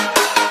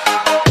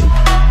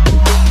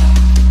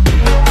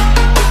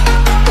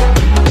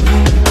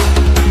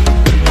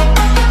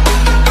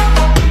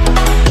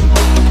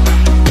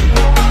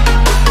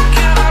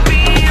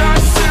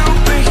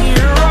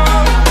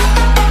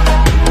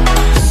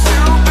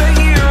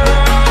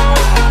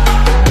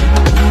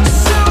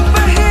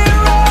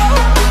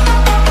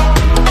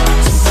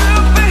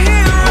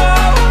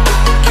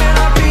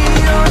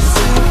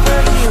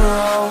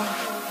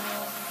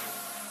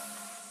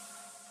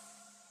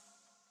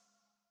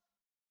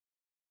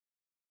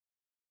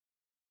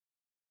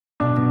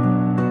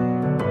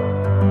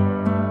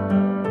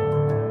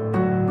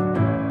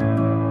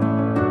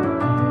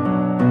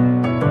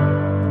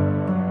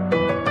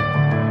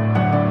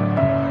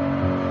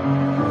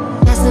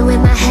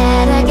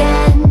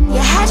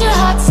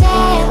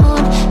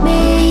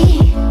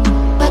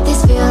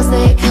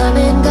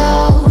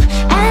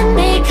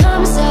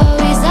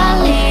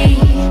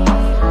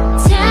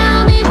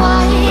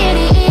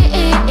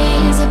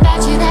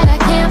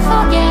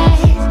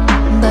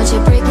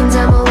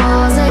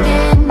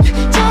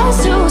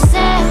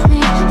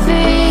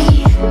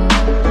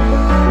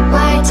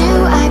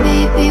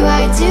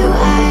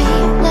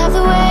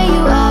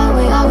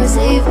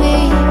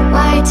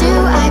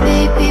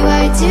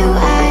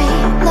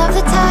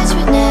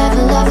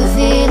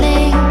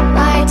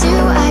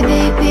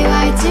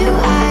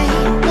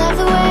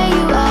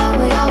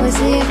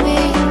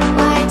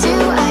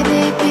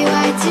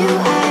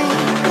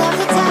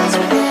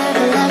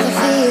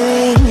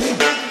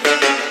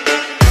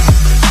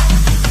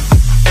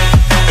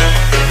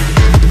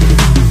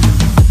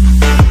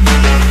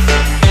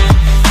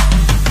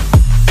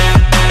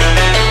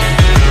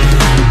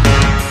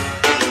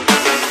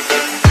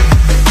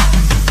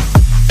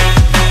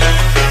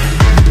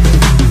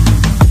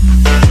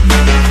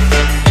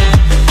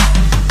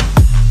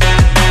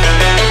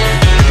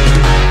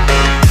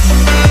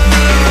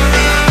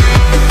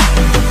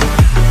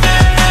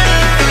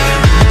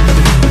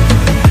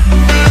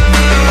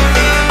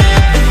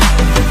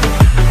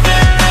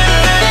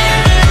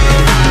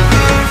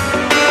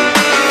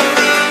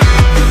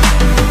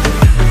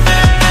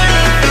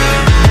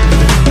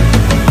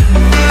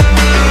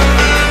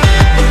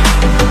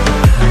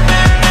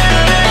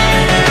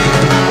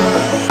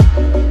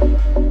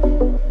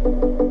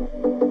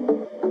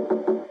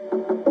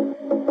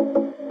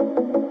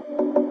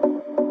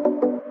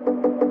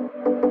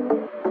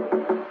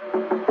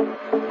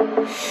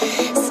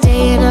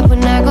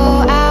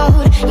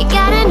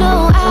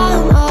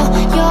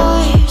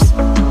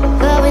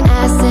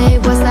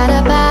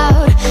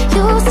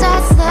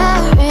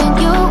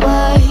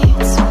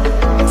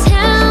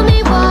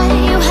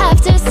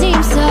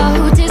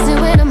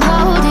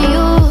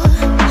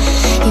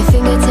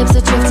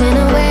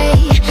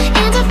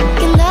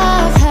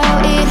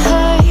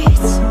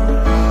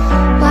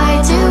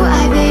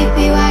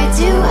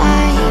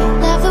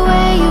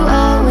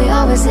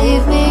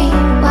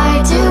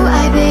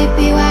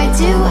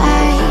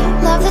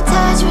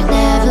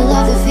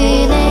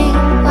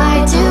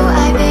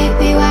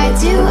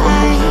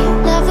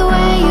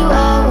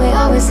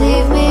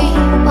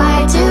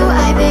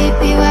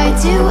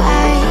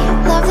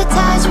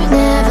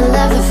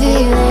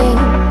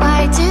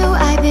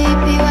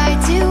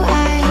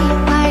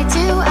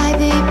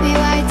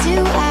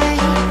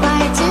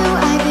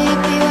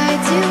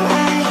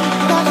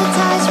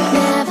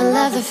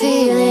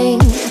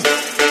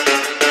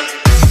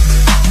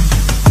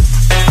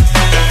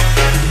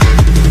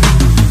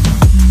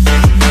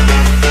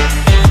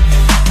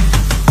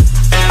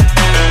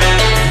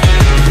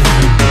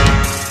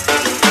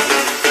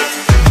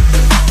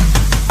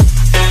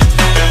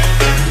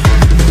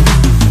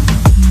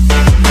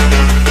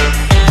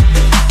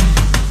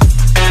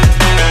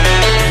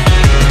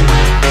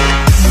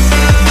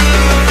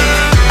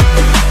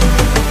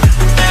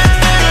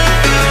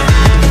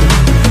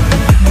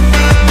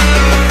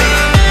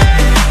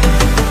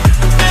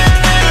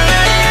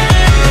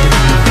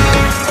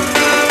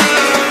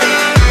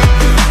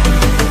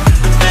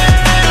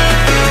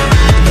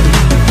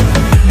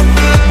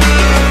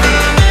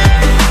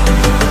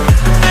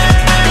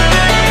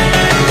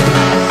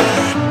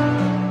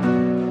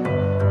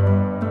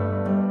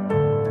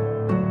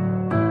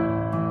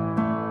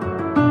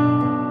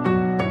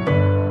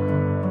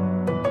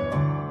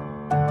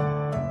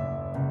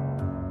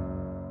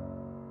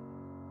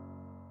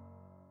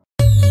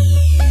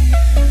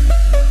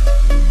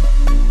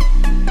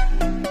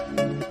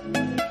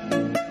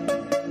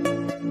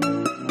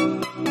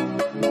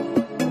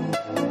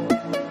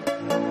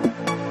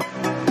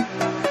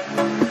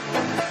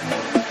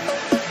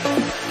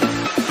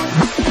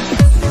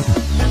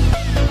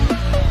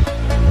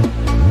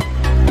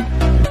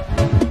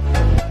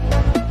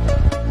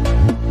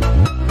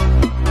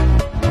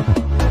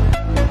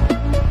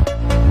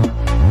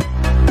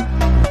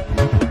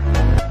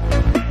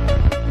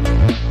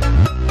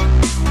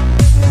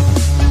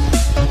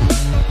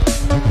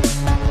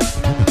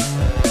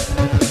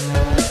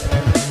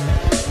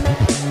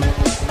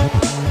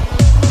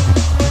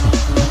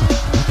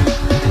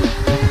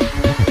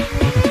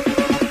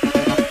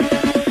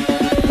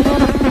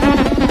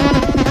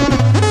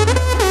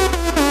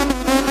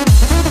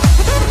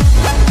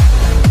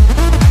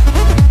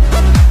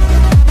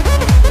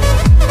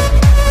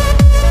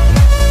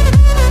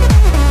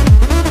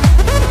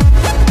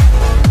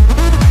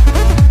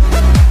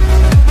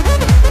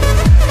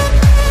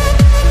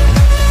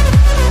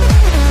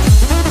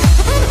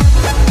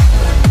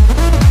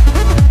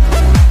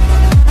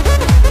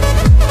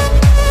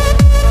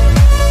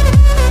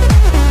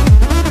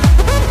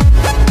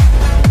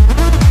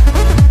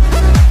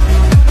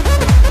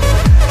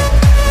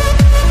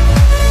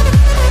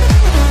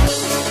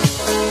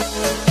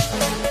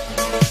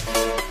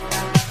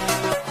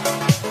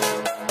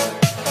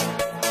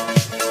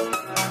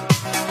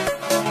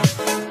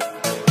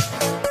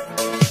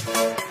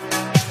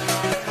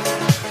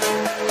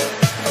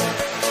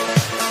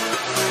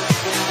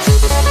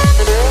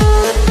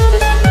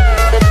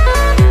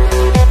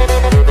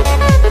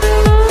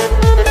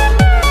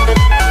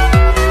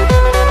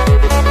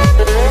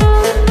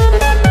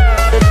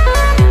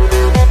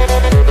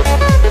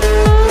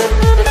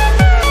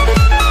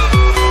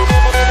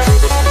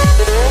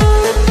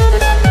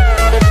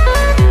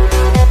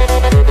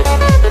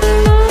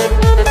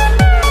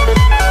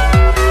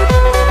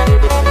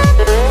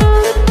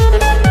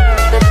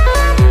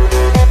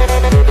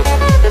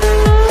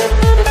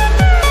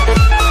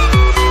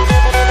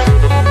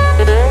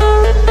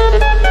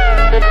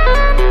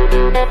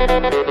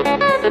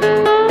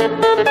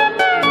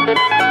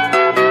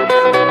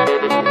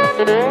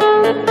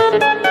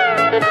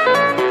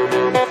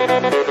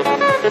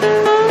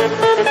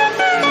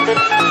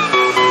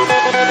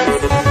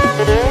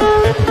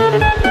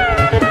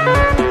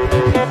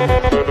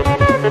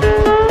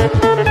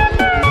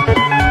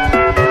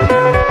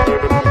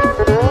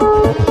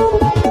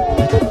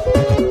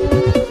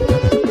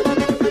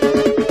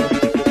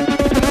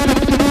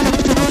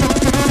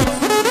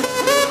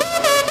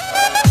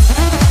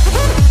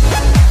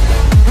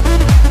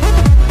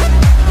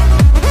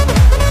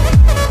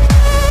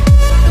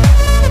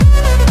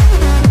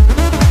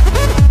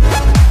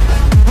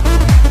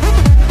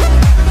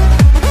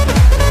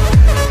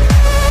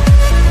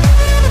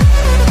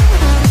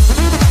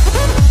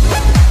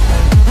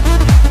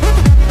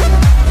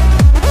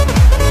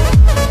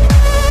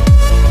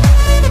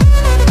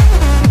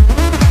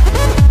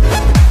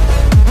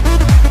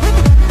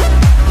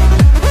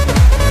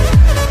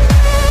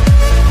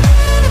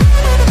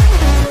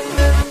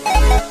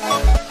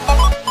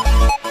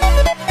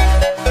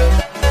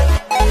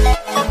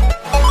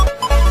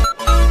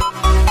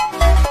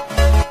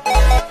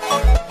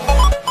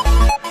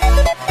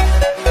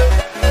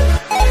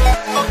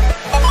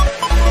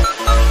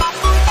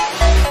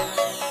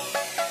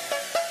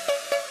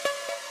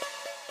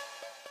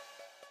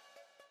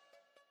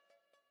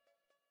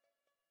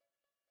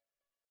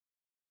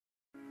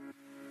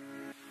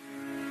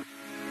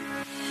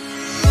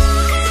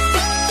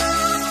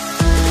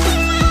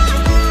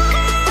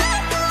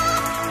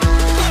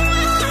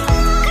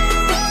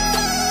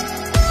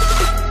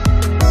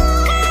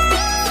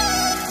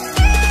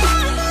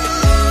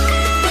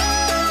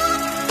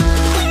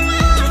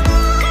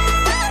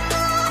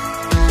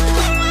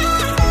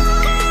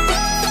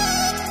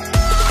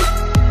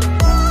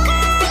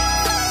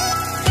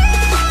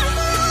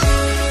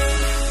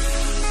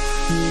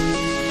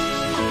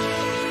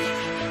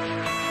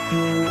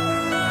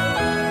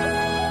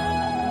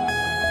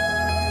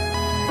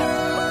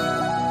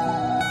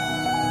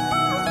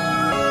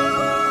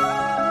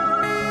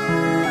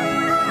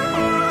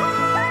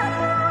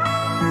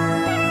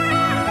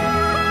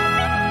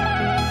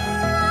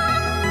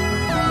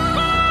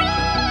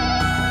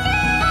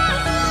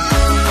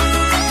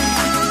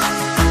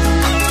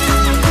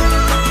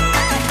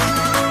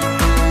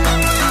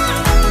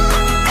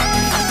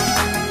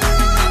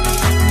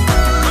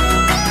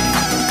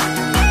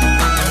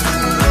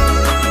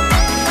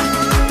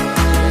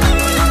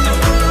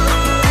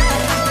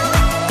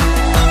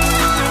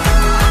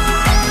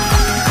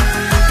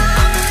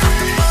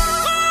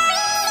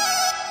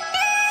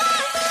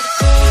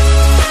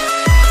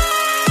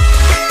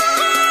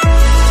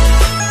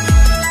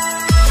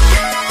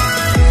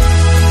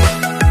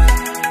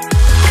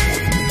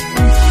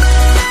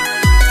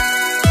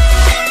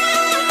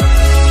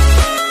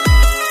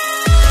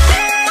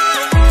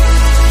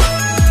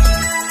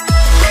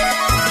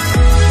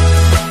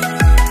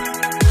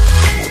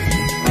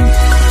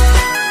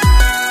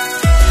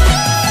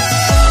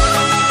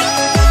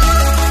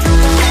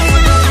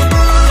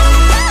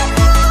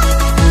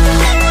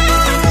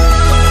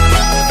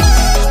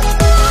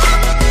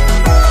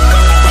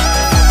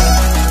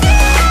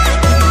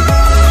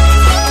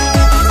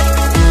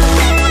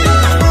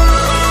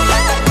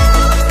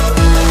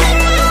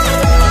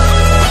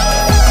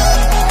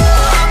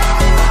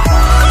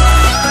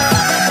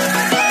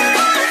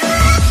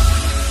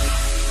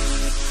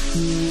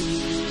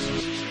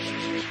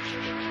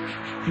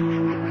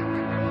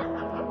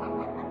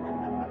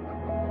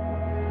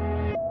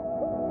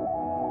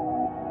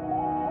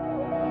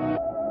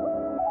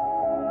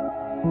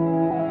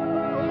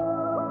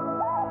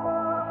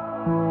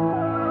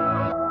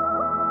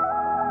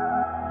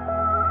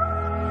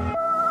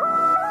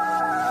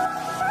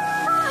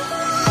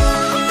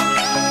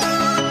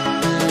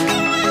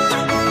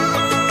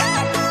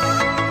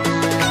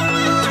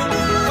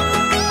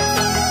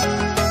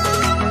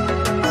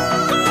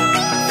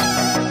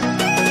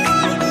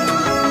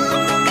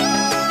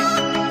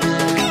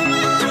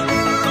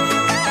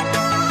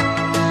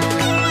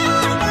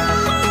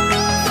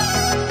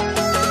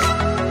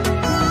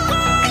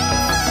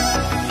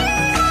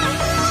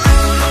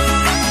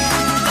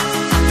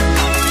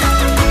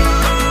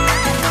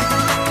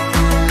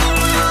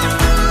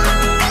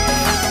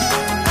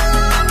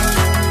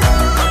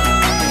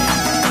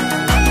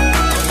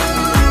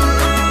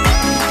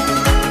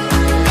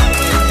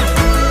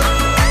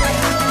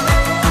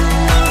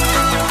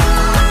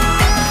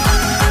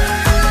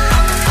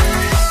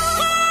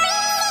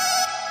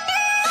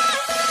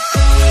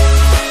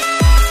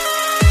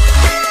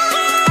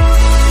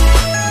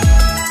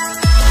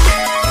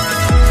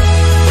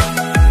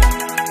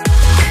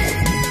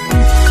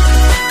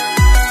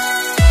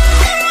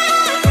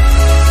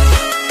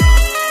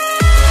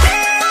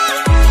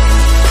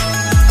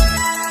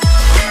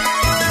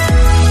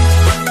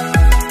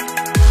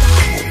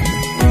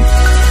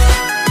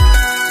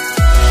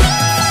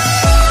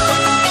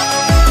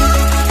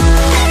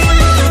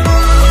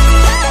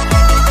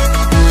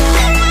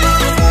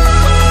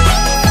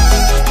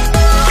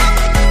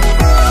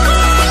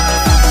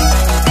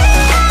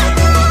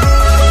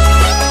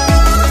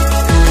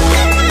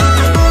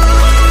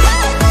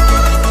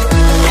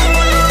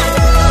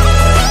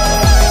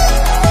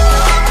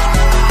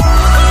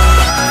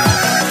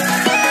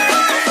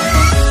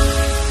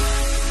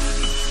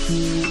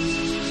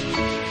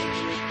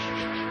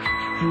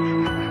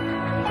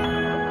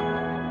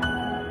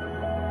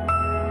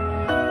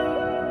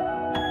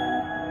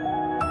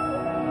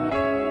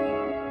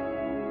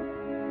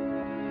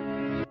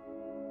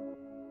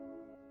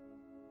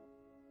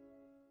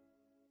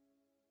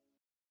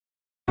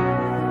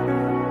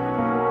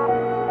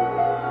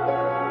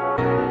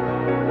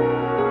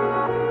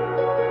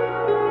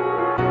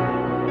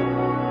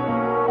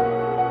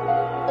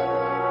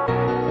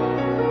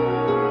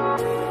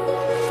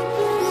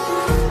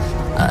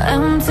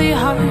 empty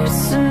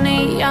hearts and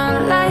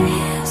neon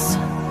lights.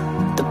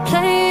 They're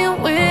playing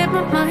with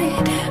my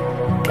mind.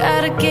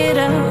 Gotta get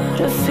out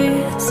of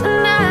here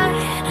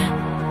tonight.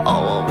 Oh,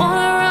 I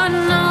wanna run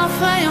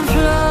off and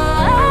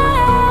fly.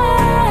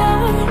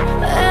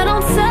 And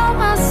I'll tell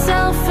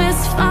myself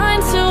it's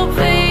fine to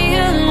be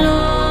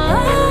alone,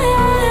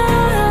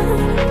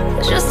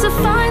 just to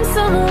find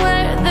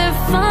somewhere that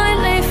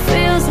finally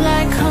feels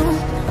like home.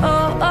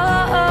 Oh,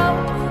 oh, oh.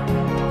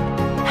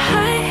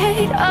 I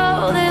hate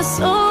all this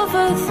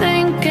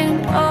overthinking.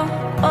 Oh,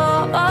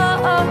 oh,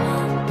 oh, oh.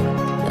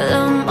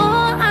 The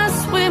more I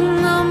swim,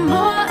 the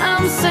more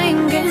I'm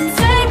sinking.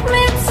 Take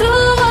me to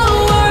a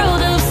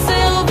world of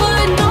silver.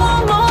 No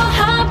more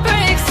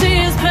heartbreaks,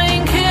 tears,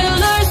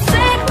 painkillers.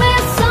 Take me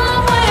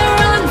somewhere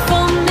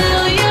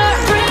unfamiliar.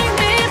 Bring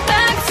me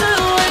back to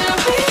where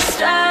we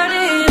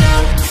started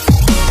out.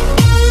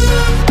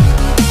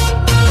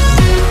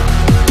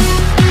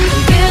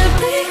 Get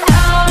me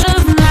out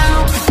of now,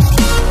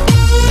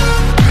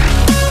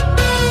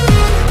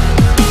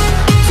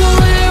 to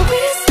where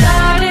we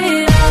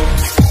started out.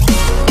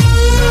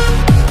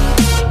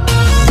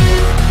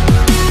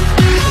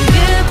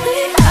 Get me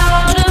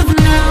out of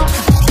now,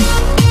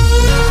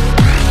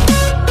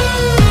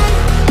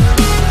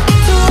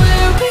 to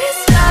where we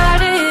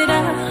started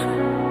out.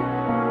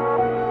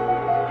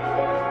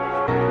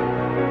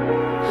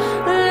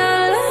 La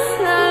la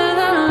la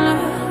la la,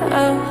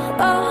 oh,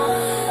 oh.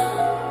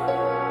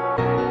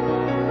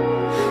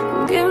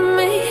 Get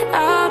me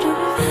out of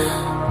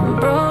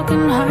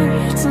broken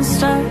hearts and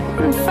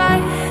starting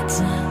fights,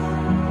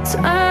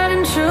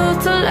 turning truth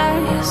to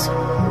lies.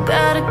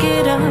 Gotta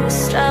get up,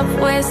 stop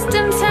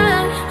wasting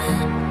time.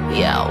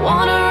 Yeah, I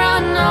wanna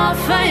run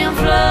off and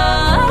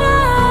fly.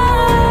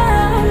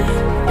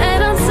 And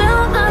I'll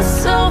tell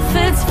myself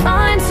it's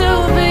fine to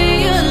be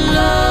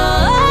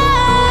alone,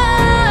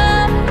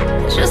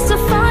 just to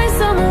find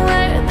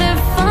somewhere that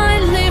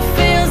finally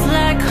feels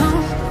like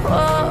home.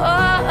 Oh,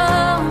 oh,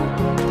 oh.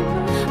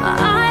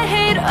 I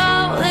hate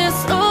all this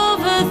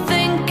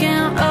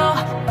overthinking. Oh,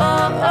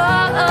 oh,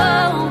 oh,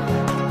 oh.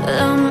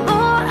 The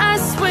more I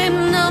swim,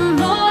 the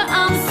more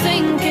I'm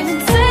sinking.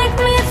 Take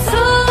me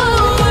to a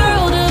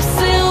world of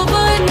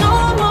silver. No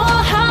more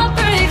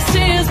heartbreaks,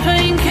 tears,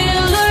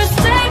 painkillers.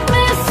 Take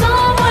me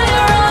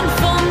somewhere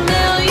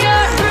unfamiliar.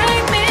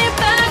 Bring me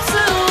back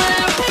to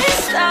where we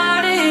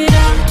started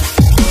out.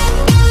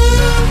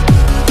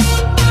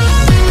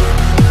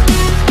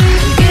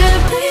 Get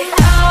me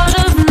out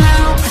of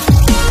now,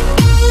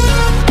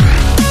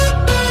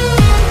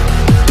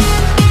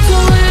 to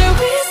where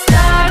we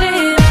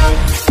started out.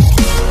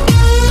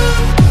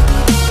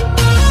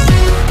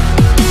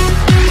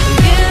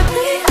 Get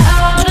me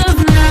out of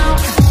now,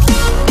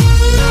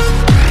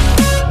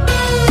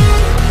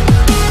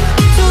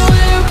 to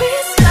where we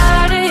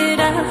started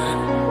out.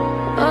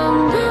 Oh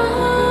no,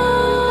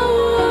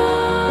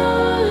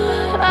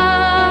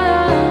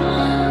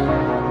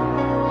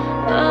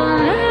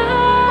 oh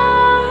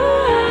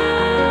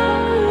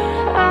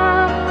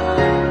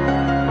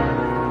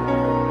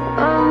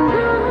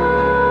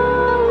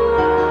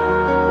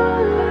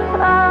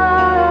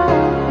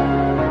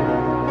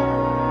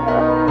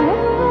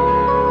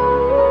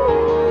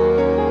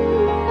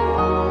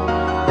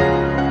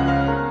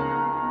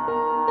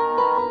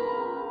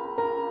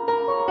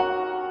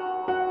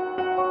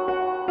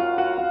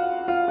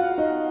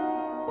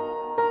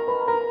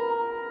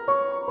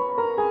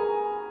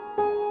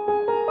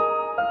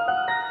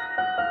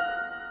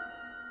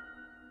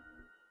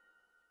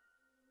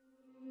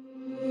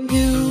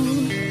You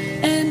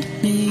and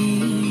me,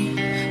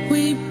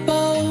 we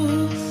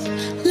both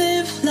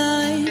live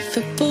life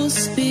at full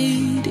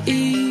speed.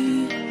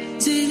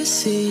 Easy to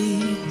see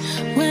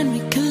when we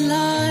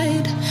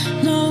collide.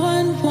 No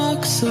one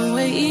walks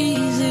away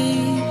easy.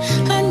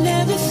 I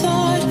never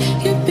thought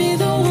you'd be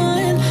the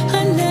one.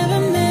 I never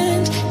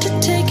meant to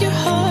take your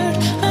heart.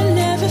 I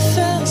never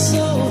felt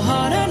so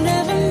hard. I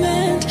never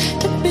meant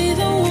to be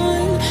the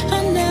one. I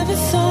never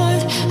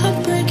thought I'd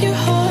break your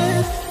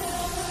heart.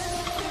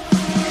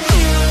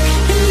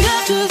 And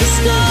after the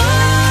stars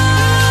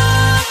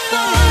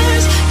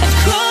have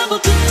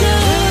crumbled to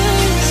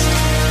dust,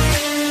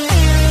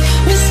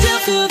 we still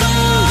feel the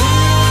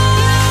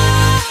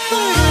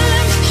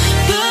warmth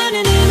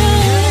burning in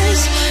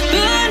us,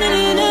 burning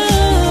in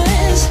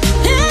us.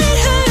 And it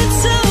hurts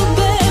so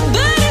bad,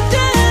 but it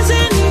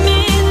doesn't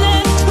mean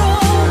let's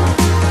wrong.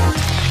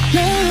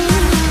 No,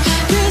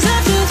 'cause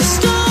after the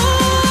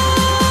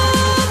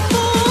storm,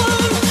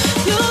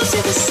 you'll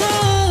see the sun.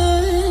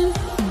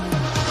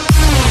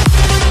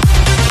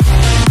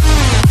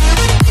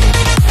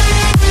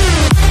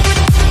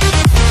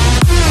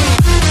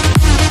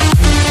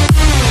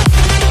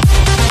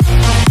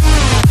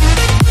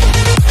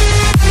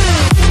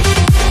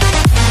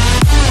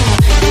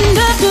 And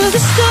after the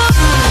storm,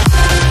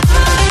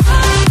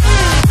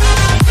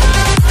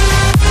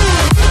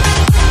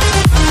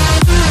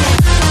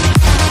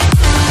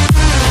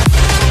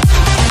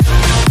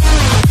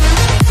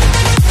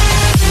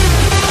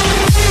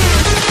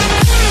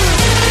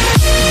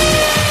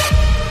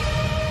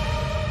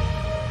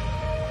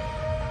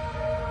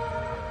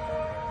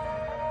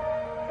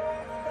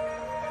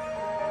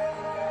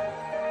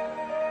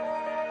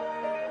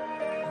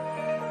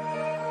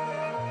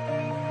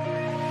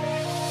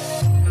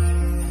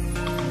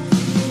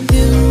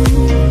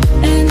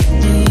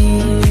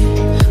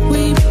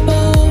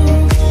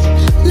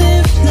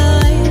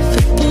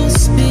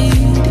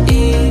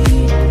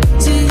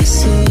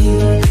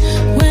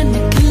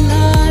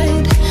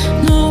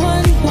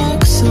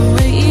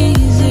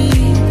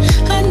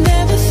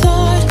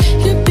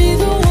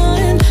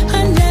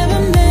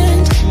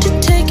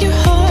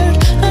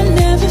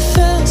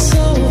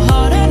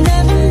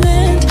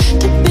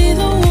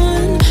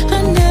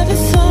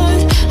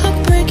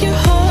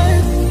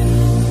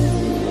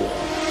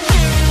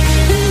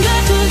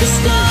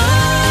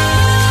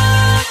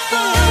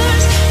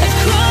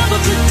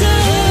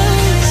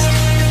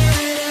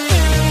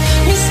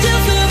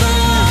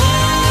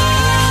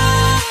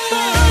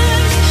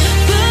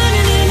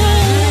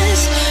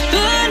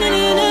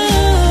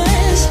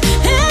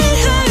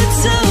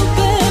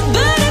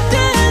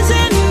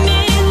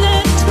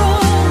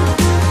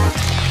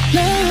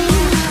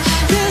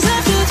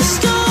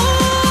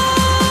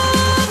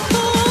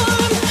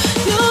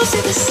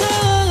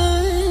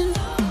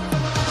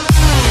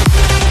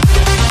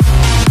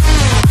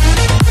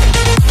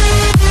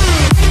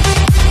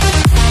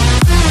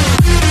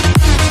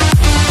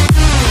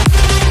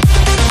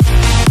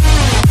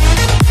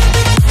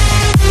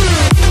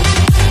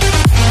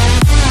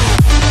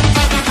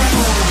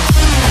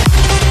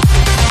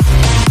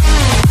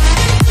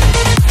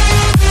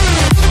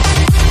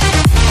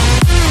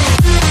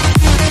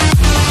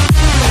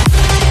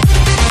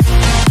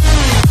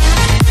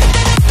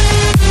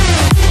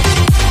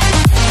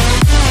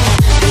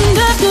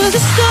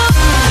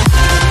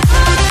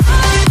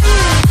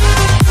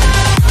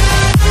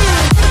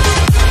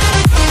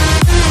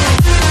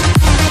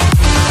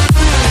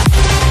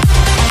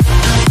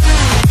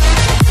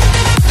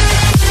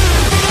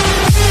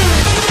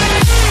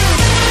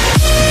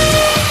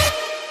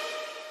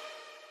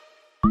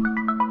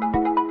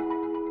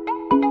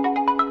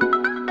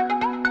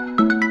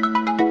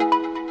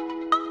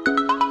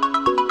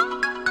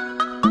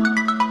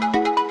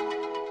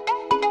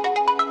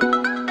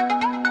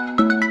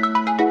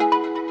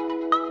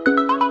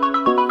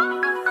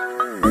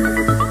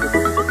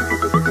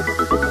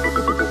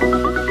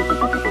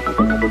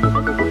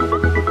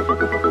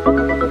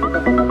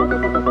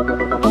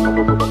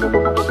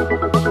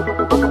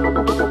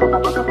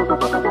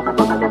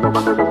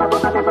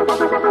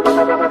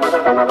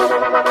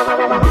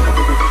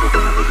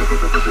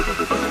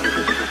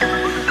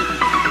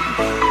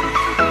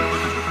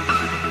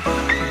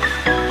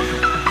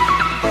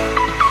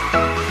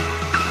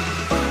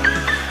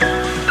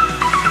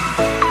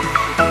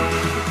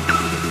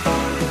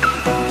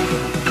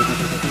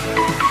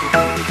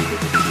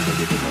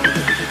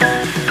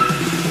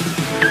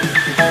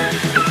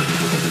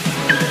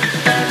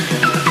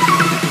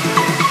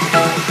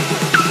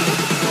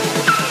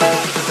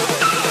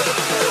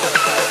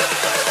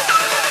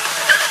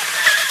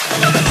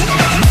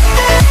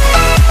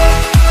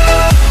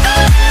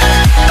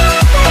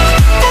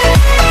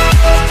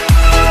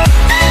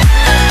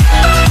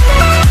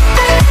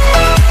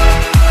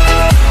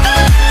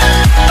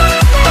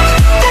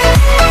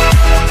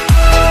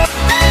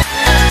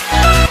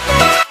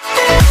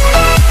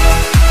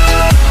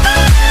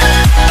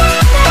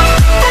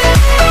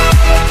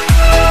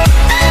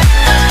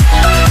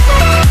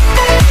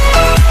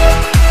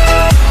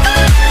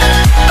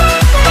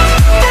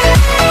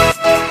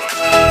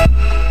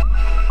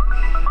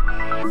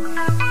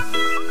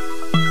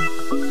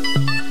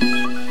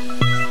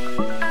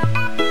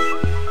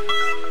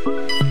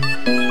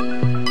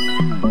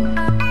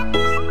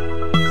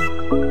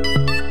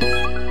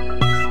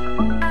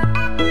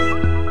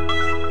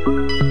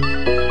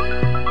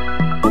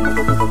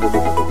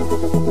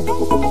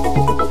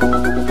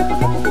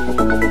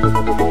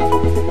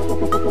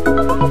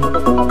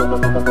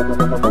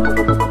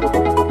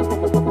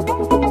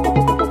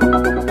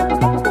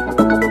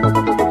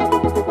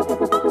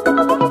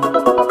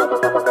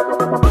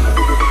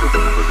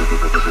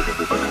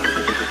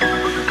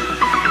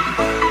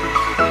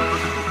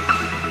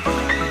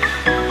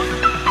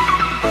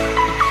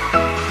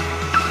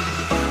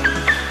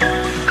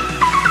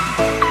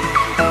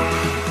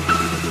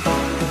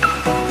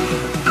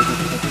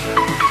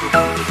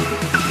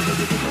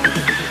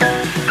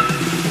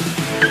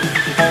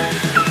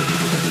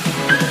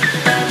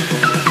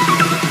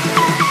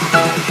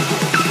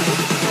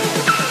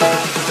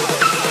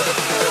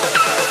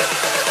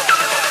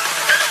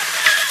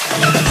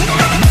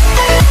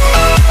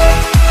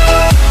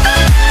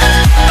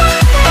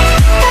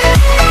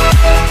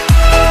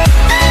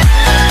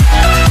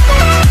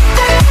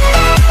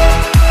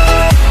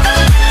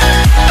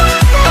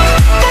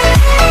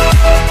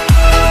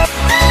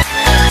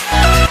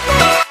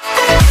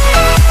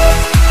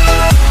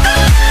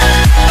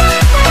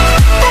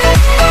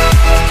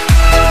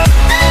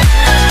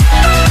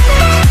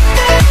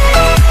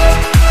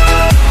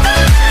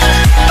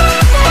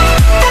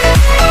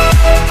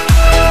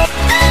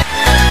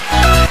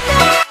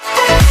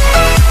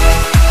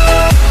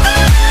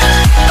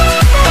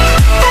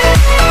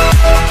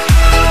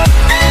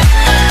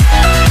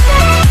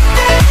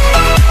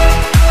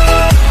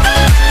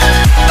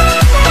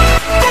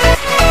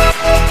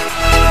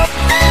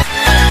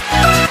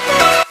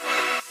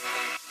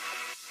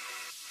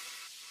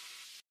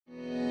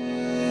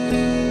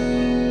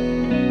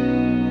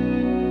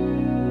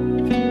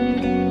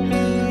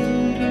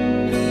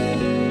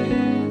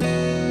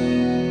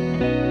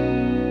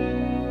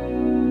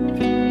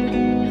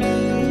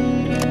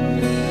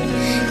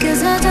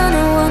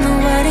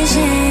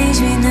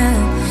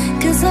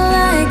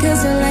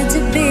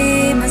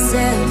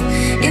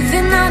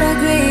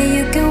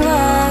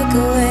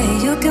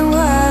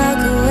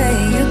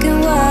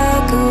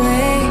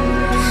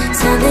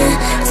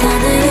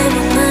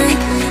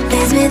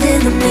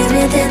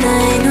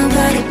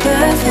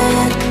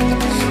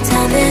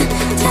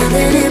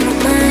 something in my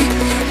mind.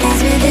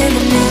 It's within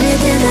the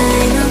minute and I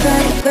ain't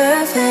nobody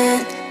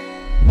perfect.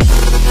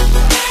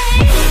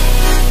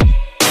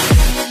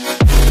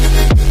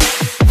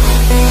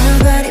 Ain't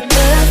nobody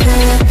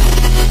perfect.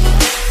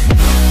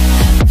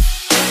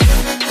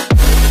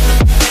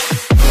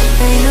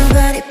 Ain't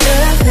nobody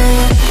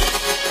perfect.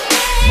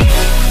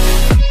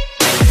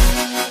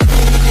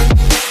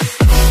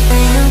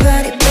 Ain't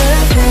nobody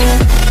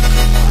perfect.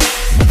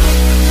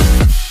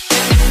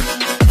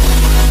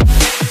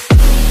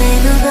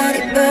 Ain't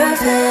nobody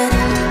perfect.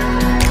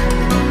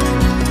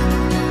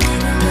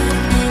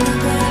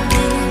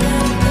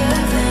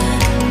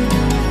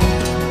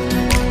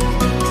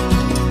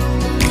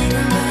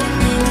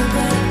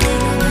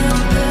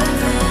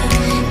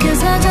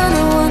 Cause I don't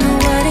know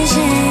nobody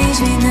change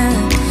me now.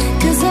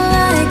 Cause I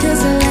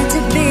like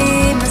to be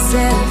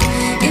myself.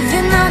 If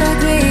you're not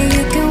agree,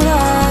 you can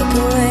walk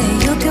away.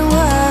 You can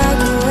walk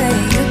away.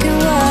 You can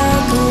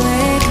walk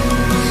away.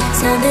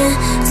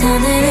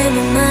 Something in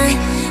my mind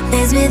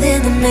makes me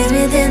think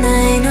that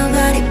ain't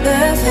nobody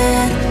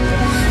perfect.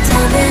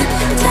 Something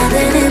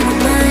in my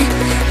mind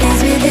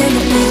makes me think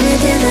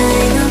that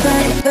ain't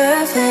nobody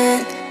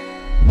perfect.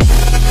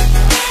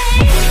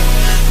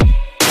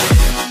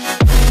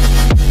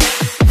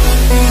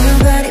 Ain't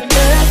nobody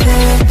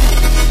perfect.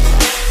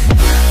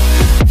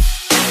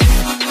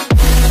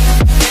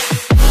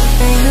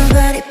 Ain't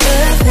nobody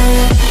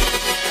perfect.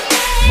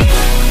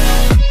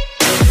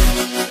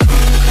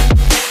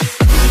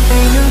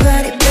 Ain't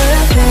nobody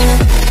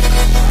perfect.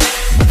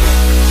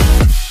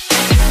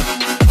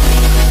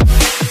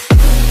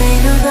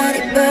 Ain't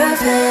nobody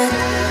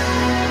perfect.